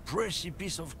on the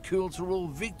precipice of cultural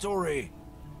victory.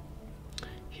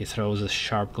 He throws a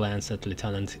sharp glance at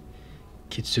Lieutenant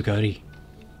Kitsugari.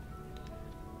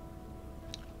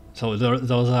 So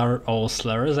those are all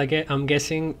slurs, I'm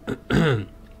guessing.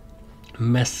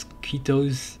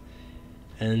 Mosquitoes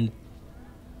and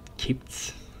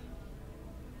kips.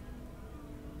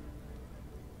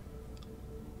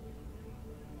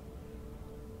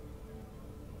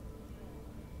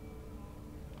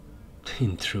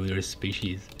 Intruder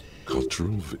species.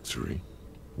 Cultural victory?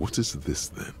 What is this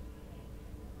then?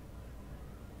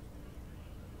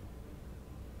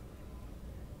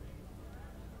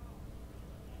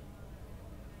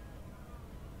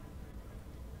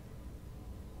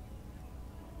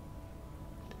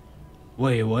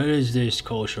 Wait, what is this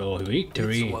cultural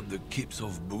victory? It's what the kips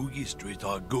of Boogie Street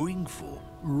are going for,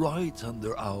 right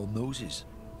under our noses.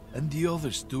 And the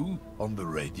others too, on the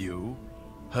radio.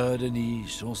 Heard any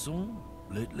chansons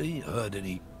lately? Heard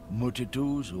any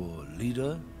motetos or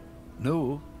leader?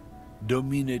 No.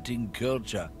 Dominating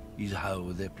culture is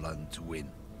how they plan to win.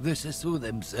 They say so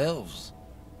themselves.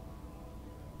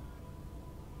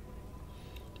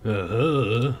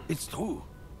 It's true.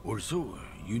 Also,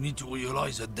 you need to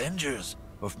realize the dangers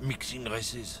of mixing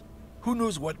races. Who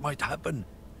knows what might happen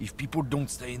if people don't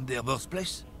stay in their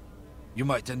birthplace? You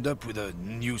might end up with a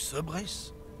new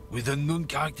sub-race, with unknown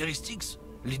characteristics,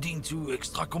 leading to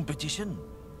extra competition.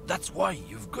 That's why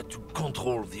you've got to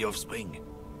control the offspring.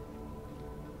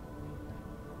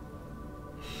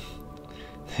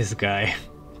 This guy.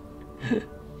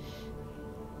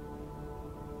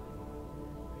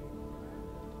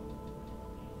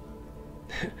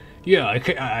 Yeah, I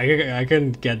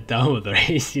can get down with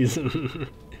racism.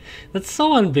 That's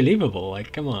so unbelievable.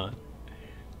 Like, come on.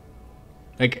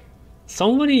 Like,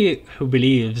 somebody who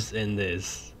believes in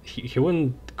this, he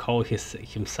wouldn't call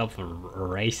himself a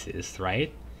racist,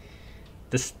 right?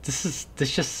 This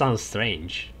just sounds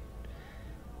strange.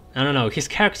 I don't know. His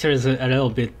character is a little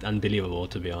bit unbelievable,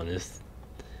 to be honest.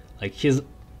 Like, he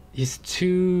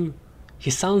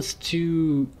sounds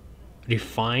too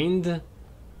refined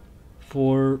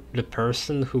for the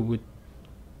person who would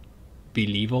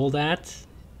believe all that.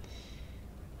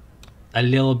 A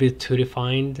little bit too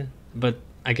refined, but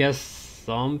I guess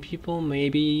some people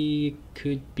maybe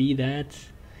could be that.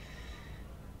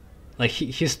 Like,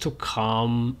 he's too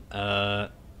calm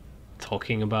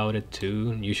talking about it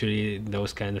too. Usually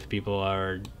those kind of people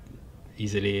are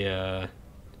easily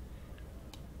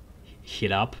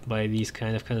hit up by these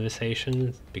kind of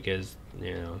conversations because,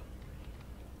 you know,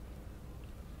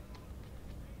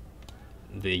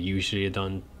 they usually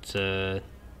don't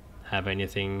have any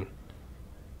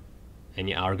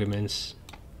arguments,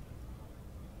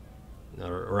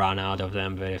 or run out of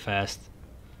them very fast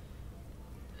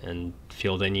and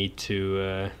feel the need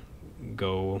to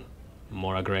go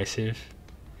more aggressive.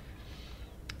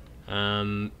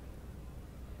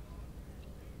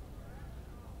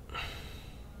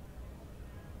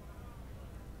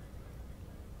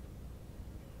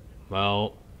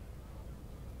 Well,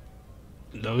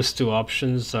 those two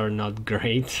options are not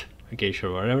great. Okay,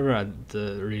 sure, whatever. I'd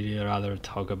really rather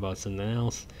talk about something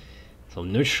else. So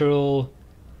neutral,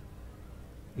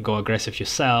 go aggressive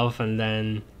yourself, and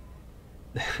then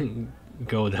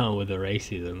go down with the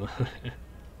racism.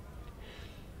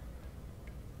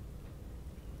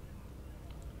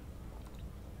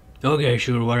 Okay,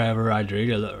 sure, whatever. I'd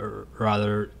really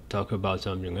rather talk about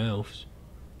something else.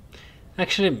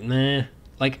 Actually, nah.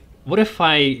 Like, what if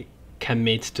I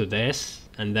commit to this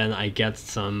and then I get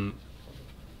some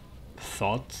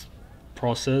thought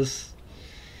process?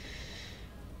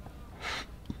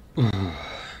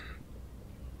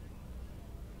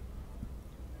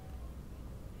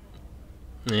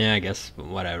 Yeah, I guess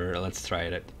whatever. Let's try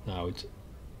it out.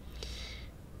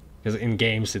 Because in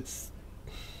games, it's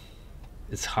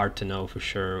hard to know for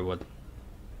sure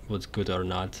what's good or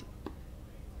not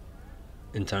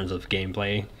in terms of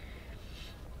gameplay.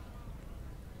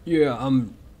 Yeah,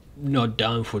 I'm not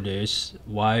down for this.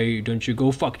 Why don't you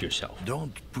go fuck yourself?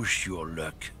 Don't push your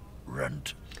luck,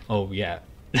 runt. Oh yeah.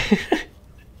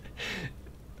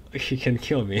 He can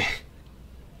kill me.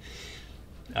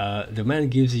 The man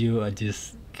gives you a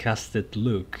disgusted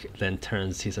look, then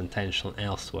turns his attention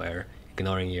elsewhere,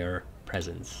 ignoring your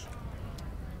presence.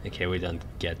 Okay, we don't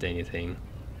get anything.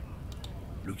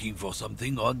 Looking for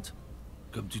something, Runt?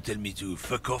 Come to tell me to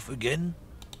fuck off again?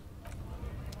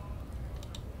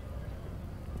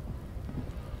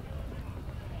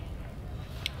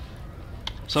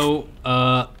 So,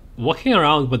 walking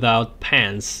around without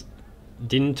pants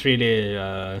didn't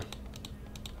really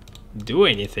do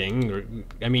anything.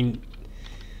 I mean,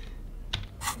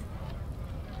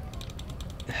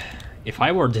 if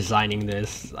I were designing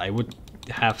this, I would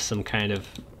have some kind of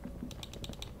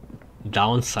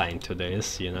downside to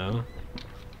this, you know?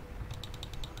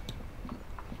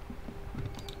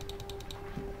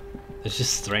 It's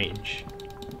just strange.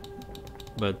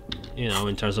 But, you know,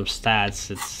 in terms of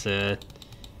stats,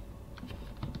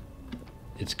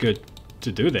 it's good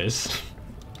to do this.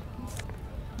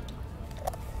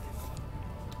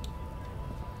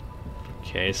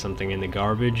 Okay, something in the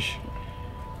garbage.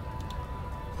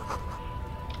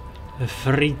 A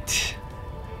frit.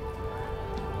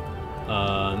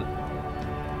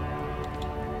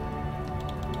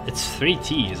 It's 3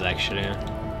 T's actually.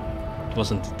 It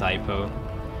wasn't a typo.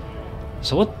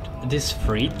 So what this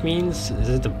frit means? Is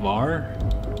it a bar?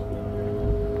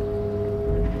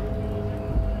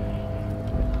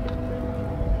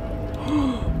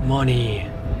 Money.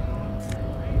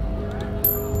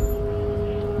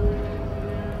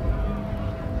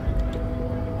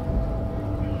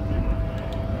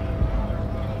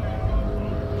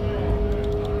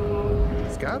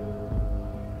 Scab?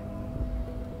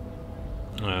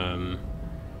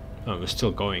 Oh, we're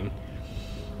still going.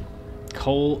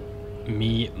 Call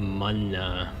me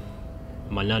Manana.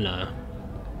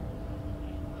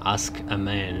 Asks a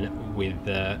man with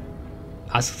the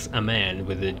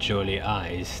jolly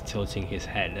eyes, tilting his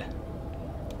head.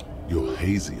 You're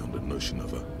hazy on the notion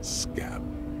of a scab.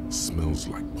 Smells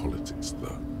like politics,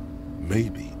 though.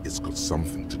 Maybe it's got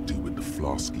something to do with the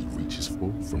flask he reaches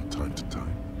for from time to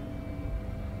time.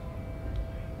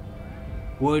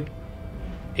 What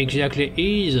exactly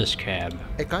is a scab?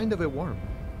 A kind of a worm,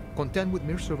 content with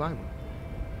mere survival.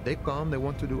 They come, they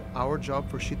want to do our job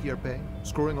for shittier pay,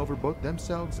 screwing over both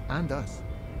themselves and us.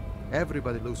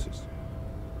 Everybody loses.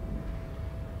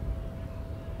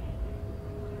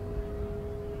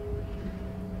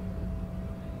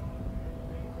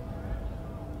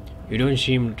 You don't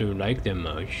seem to like them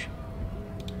much.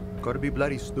 Gotta be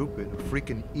bloody stupid or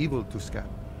freaking evil to scab.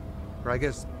 Or I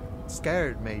guess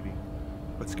scared maybe.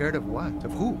 But scared of what?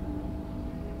 Of who?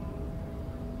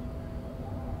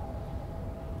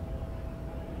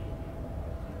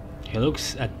 He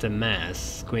looks at the mass,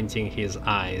 squinting his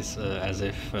eyes as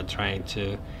if trying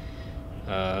to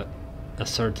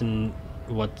ascertain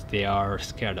what they are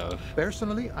scared of.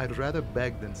 Personally, I'd rather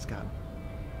beg than scab.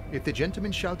 If the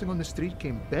gentleman shouting on the street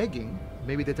came begging,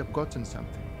 maybe they'd have gotten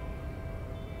something.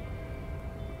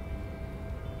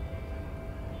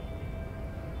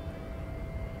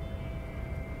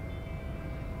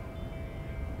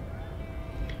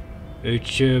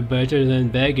 It's better than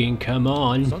begging, come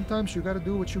on. Sometimes you gotta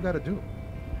do what you gotta do.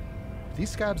 These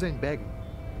scabs ain't begging.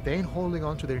 They ain't holding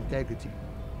on to their integrity.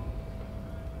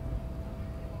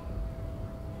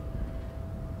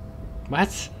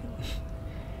 What?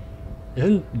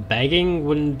 Isn't begging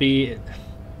wouldn't be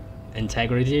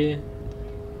integrity?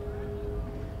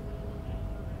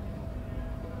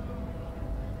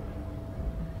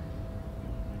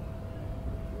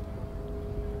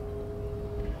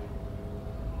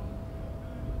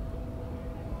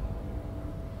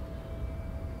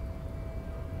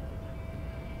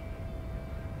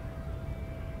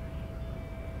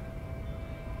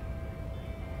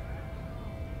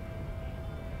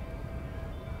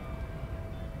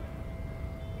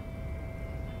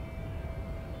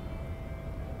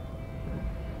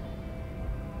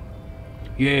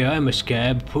 Yeah, I'm a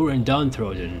scab, poor and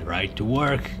downtrodden. Right to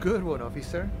work. Good one,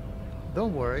 officer.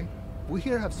 Don't worry. We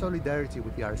here have solidarity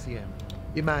with the RCM.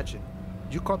 Imagine,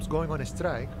 you cops going on a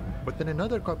strike, but then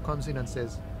another cop comes in and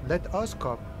says, let us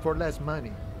cop for less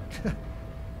money.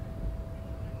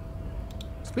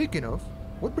 Speaking of,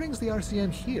 what brings the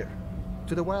RCM here?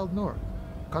 To the Wild North?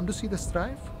 Come to see the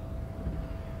strife?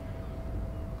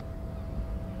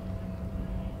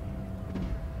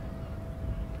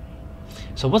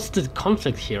 So what's the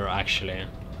conflict here actually?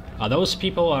 Are those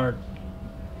people are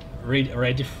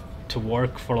ready to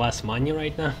work for less money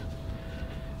right now?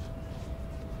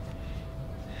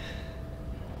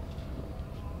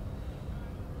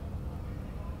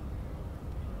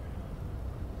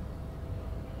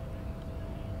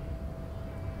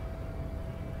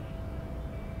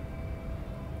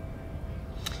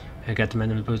 I got the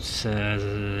man in the boots at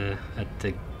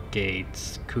the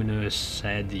gates. Kuno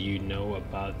said you know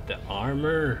about the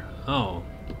armor? Oh.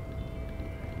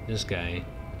 This guy.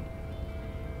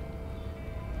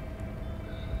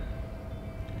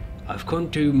 I've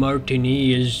come to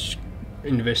Martini is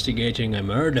investigating a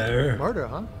murder. Murder,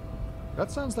 huh? That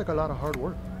sounds like a lot of hard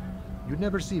work. You'd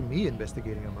never see me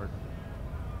investigating a murder.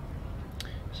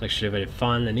 It's actually very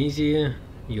fun and easy.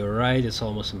 You're right, it's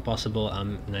almost impossible.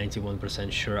 I'm 91%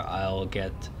 sure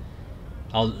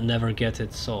I'll never get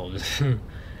it solved.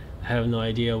 I have no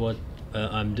idea what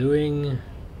I'm doing.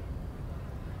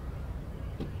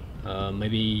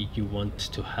 Maybe you want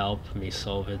to help me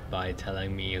solve it by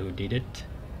telling me who did it.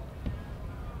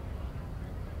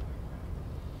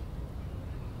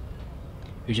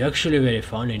 It's actually very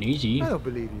fun and easy. I don't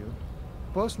believe you.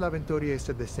 Post L'Aventurier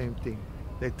said the same thing.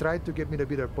 They tried to get me to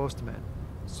be their postman.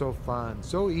 So fun,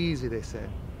 so easy, they said.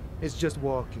 It's just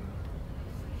walking.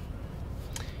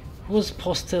 Who was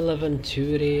Post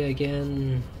L'Aventurier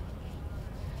again?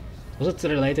 Was it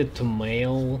related to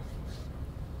mail?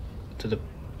 To the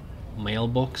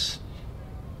mailbox?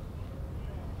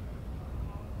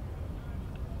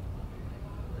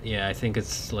 Yeah, I think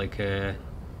it's like a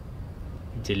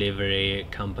delivery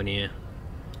company.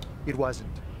 It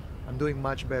wasn't. I'm doing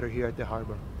much better here at the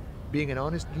harbor. Being an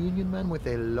honest union man with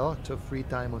a lot of free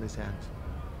time on his hands.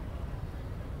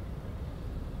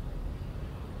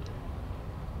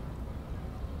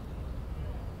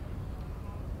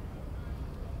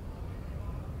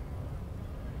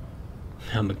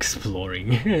 I'm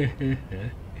exploring.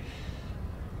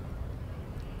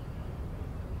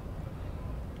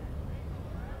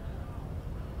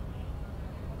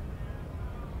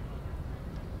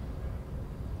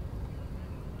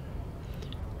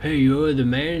 Hey, you're the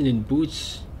man in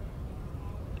boots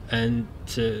and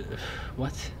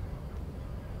what?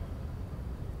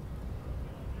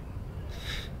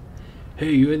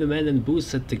 Hey, you're the man in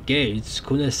boots at the gates.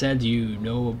 Kuna said you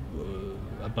know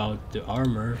about the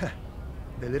armor.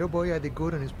 The little boy had it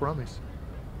good on his promise.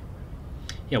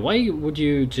 Yeah, why would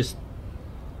you just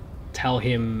tell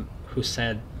him who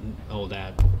said all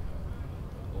that?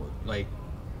 Like,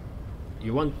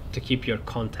 you want to keep your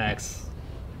contacts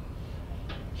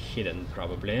hidden,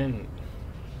 probably, and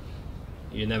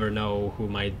you never know who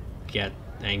might get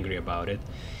angry about it.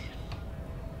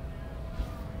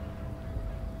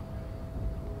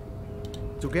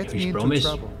 To get me into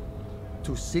trouble.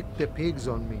 To sick the pigs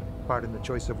on me. Pardon the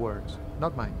choice of words.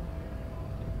 Not mine.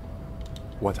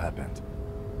 What happened?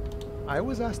 I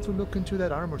was asked to look into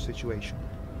that armor situation.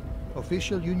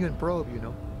 Official Union probe, you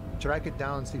know. Track it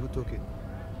down, see who took it.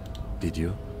 Did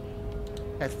you?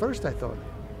 At first I thought,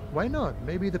 why not?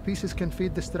 Maybe the pieces can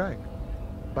feed the strike.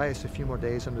 Buy us a few more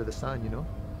days under the sun, you know?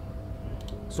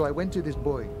 So I went to this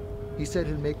boy. He said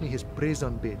he'll make me his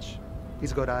prison bitch.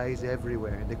 He's got eyes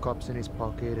everywhere, and the cop's in his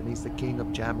pocket, and he's the king of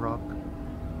Jamrock.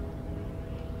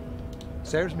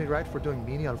 Serves me right for doing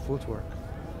menial footwork.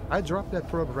 I dropped that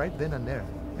probe right then and there,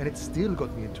 and it still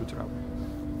got me into trouble.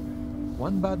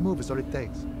 One bad move is all it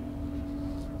takes.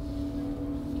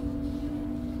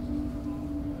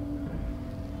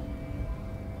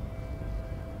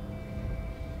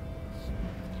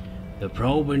 The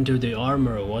probe into the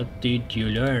armor, what did you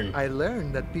learn? I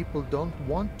learned that people don't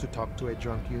want to talk to a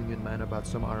drunk Union man about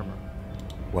some armor.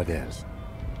 What else?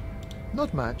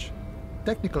 Not much.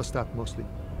 Technical stuff mostly.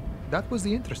 That was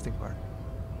the interesting part.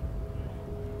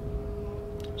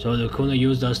 So the Kuna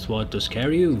used us what, to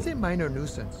scare you? It's a minor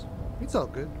nuisance. It's all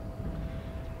good.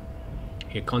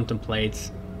 He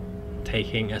contemplates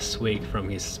taking a swig from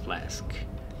his flask.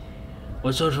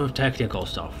 What sort of technical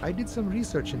stuff? I did some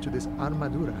research into this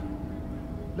armadura.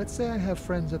 Let's say I have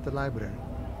friends at the library.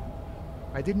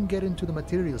 I didn't get into the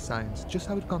material science, just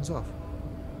how it comes off.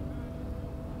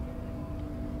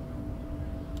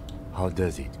 How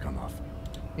does it come off?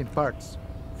 In parts.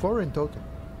 4 in total.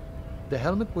 The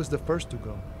helmet was the first to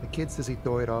go. The kid says he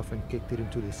tore it off and kicked it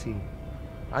into the sea.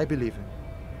 I believe him.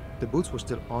 The boots were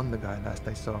still on the guy last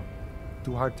I saw.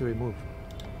 Too hard to remove.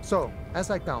 So, as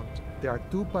I count, there are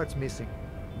 2 parts missing.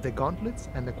 The gauntlets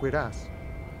and the cuirass.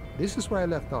 This is where I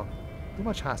left off. Too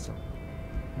much hassle.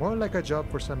 More like a job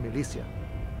for some militia.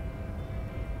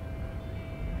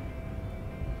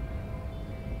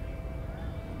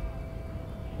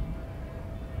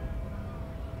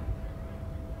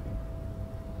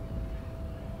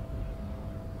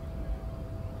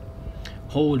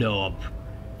 Hold up.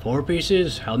 4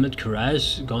 pieces, helmet,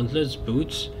 cuirass, gauntlets,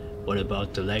 boots. What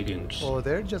about the leggings? Oh,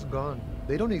 they're just gone.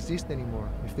 They don't exist anymore,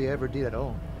 if they ever did at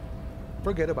all.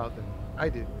 Forget about them. I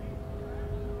did.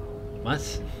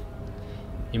 What?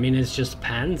 You mean it's just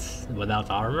pants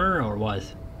without armor, or what?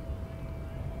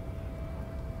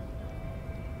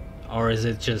 Or is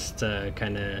it just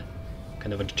kind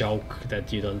of a joke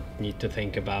that you don't need to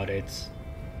think about it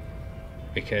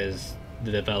because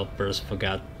the developers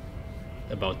forgot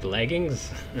about the leggings?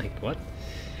 Like, what?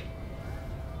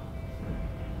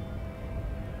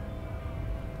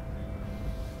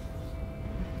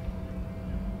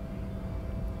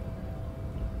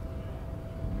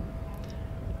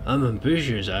 I'm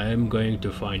ambitious. I am going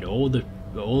to find all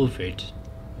of it,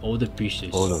 all the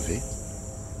pieces. All of it?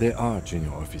 There are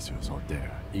junior officers out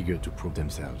there, eager to prove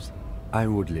themselves. I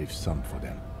would leave some for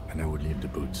them, and I would leave the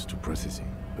boots to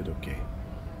processing, but okay.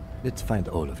 Let's find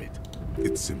all of it.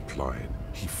 It's implied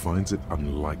he finds it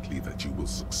unlikely that you will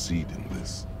succeed in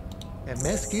this. A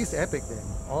mesquite epic then,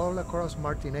 all across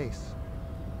Martinez.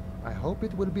 I hope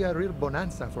it will be a real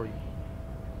bonanza for you.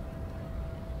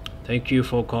 Thank you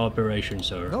for cooperation,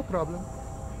 sir. No problem.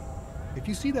 If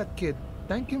you see that kid,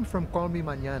 thank him from Call Me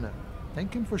Mañana.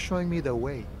 Thank him for showing me the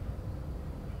way.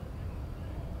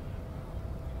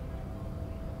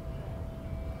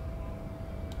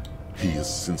 He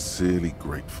is sincerely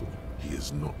grateful he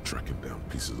is not tracking down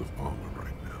pieces of armor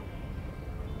right now.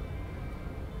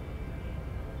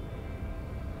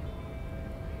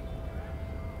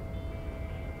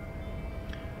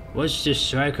 What's this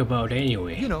strike about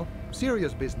anyway? You know,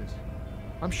 serious business.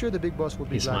 I'm sure the big boss will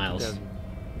be He glad smiles. to tell you.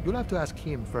 You'll have to ask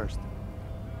him first.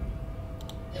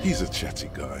 He's a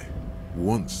chatty guy.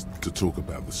 Wants to talk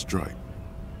about the strike.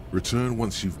 Return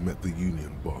once you've met the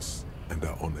union boss and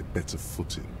are on a better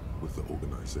footing with the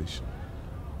organization.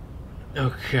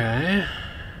 Okay.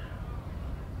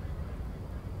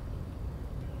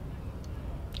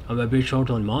 I'm a bit short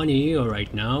on money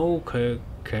right now.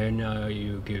 Can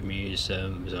you give me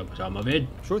some of it?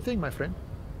 Sure thing, my friend.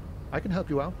 I can help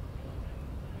you out.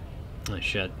 Oh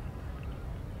shit.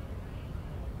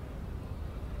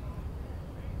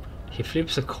 He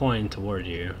flips a coin toward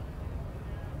you.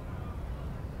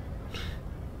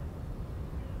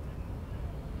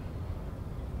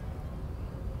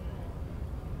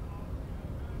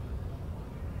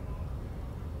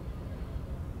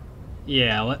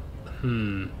 Yeah, what?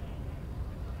 Will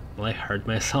I hurt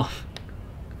myself?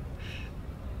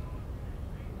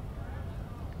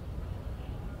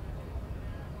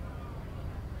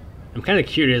 I'm kind of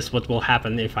curious what will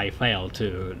happen if I fail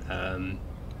too.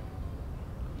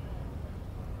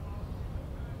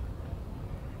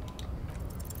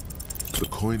 The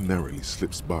coin narrowly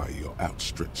slips by your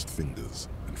outstretched fingers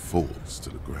and falls to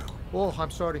the ground. Oh,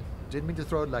 I'm sorry. Didn't mean to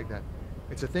throw it like that.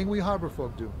 It's a thing we harbor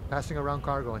folk do, passing around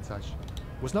cargo and such.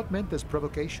 Was not meant as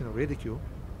provocation or ridicule.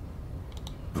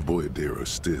 The boyardero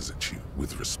stares at you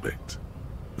with respect,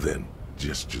 then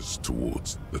gestures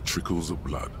towards the trickles of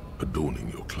blood adorning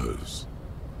your clothes.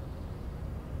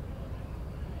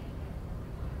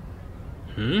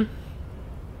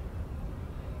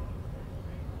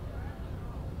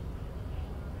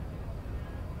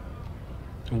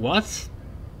 What?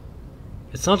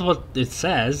 It's not what it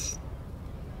says.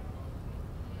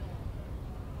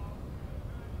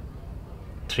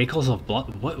 Trickles of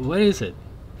blood? What is it?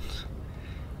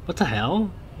 What the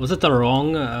hell? Was it the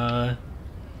wrong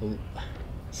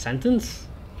sentence?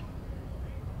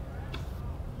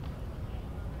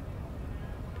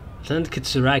 Lieutenant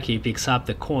Kitsuraki picks up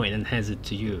the coin and hands it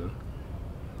to you.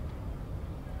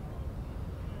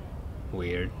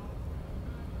 Weird.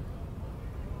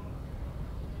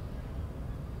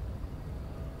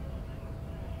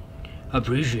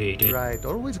 Appreciate it. Right,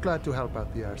 always glad to help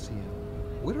out the RCM.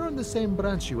 We're on the same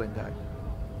branch, you and I.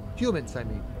 Humans, I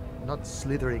mean, not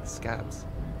slithering scabs.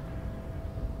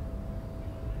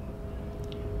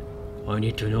 I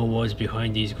need to know what's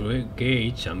behind these great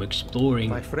gates. I'm exploring.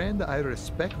 My friend, I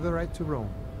respect the right to roam.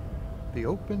 The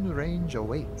open range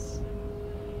awaits.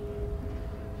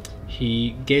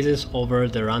 He gazes over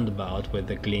the roundabout with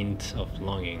a glint of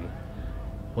longing.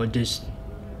 What does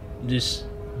Does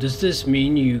this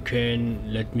mean you can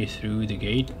let me through the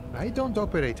gate? I don't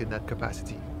operate in that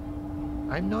capacity.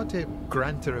 I'm not a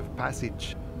granter of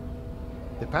passage.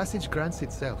 The passage grants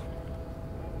itself.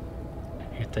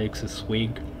 He takes a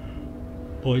swig,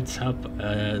 points up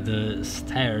the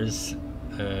stairs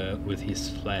with his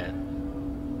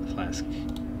flask.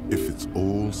 If it's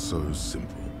all so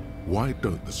simple, why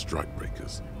don't the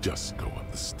strikebreakers just go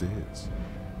up the stairs?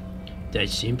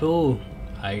 That's simple.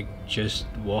 I just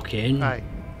walk in. Aye.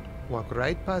 Walk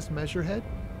right past Measurehead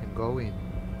and go in.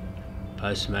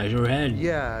 Past Measurehead.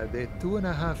 Yeah, the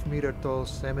 2.5 meter tall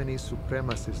Semini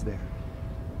supremacist there.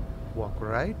 Walk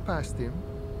right past him.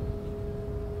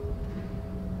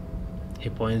 He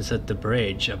points at the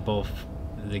bridge above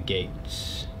the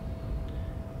gates.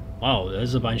 Wow,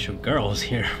 there's a bunch of girls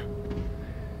here.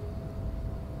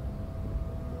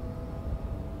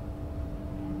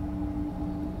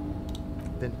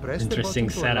 Then press Interesting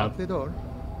the button to setup. unlock the door.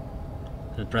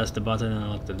 Then press the button and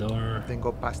unlock the door. Then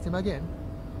go past him again.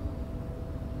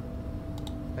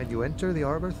 And you enter the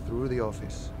arbor through the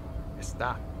office.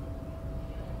 Está.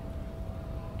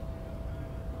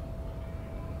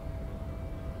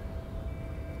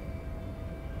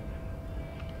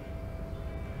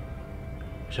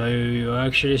 So you're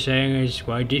actually saying it's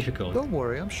quite difficult? Don't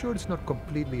worry, I'm sure it's not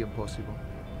completely impossible.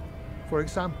 For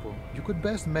example, you could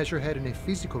best Measurehead in a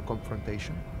physical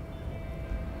confrontation.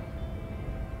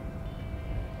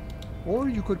 Or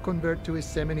you could convert to a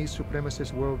Semini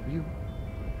supremacist worldview.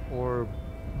 Or,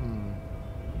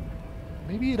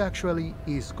 maybe it actually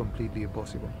is completely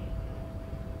impossible.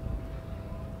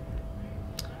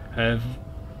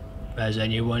 Has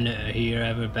anyone here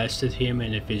ever bested him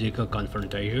in a physical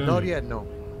confrontation? Not yet, no.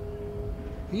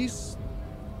 He's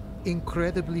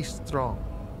incredibly strong.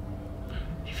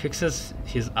 He fixes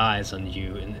his eyes on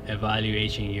you in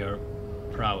evaluating your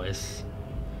prowess.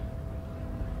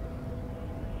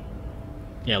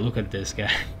 Yeah, look at this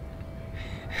guy.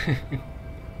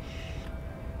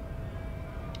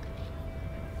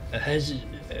 Has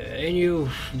any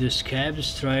of the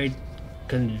scabs tried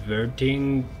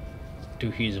converting to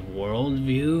his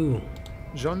worldview?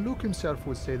 Jean-Luc himself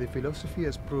would say the philosophy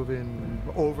has proven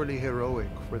overly heroic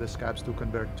for the scabs to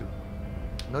convert to.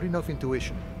 Not enough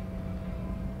intuition.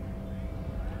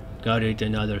 Got it,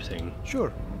 another thing.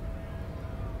 Sure.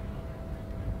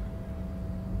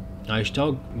 Nice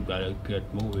dog, gotta get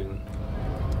moving.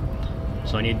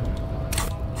 So I need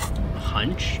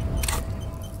Hunch,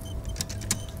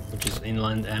 which is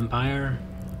Inland Empire.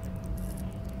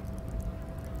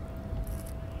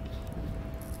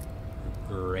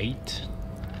 Great.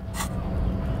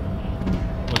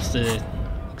 What's the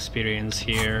experience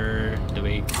here? Do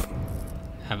we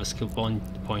have a skill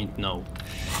point? No.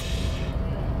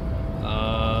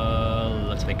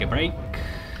 Let's make a break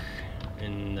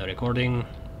in the recording.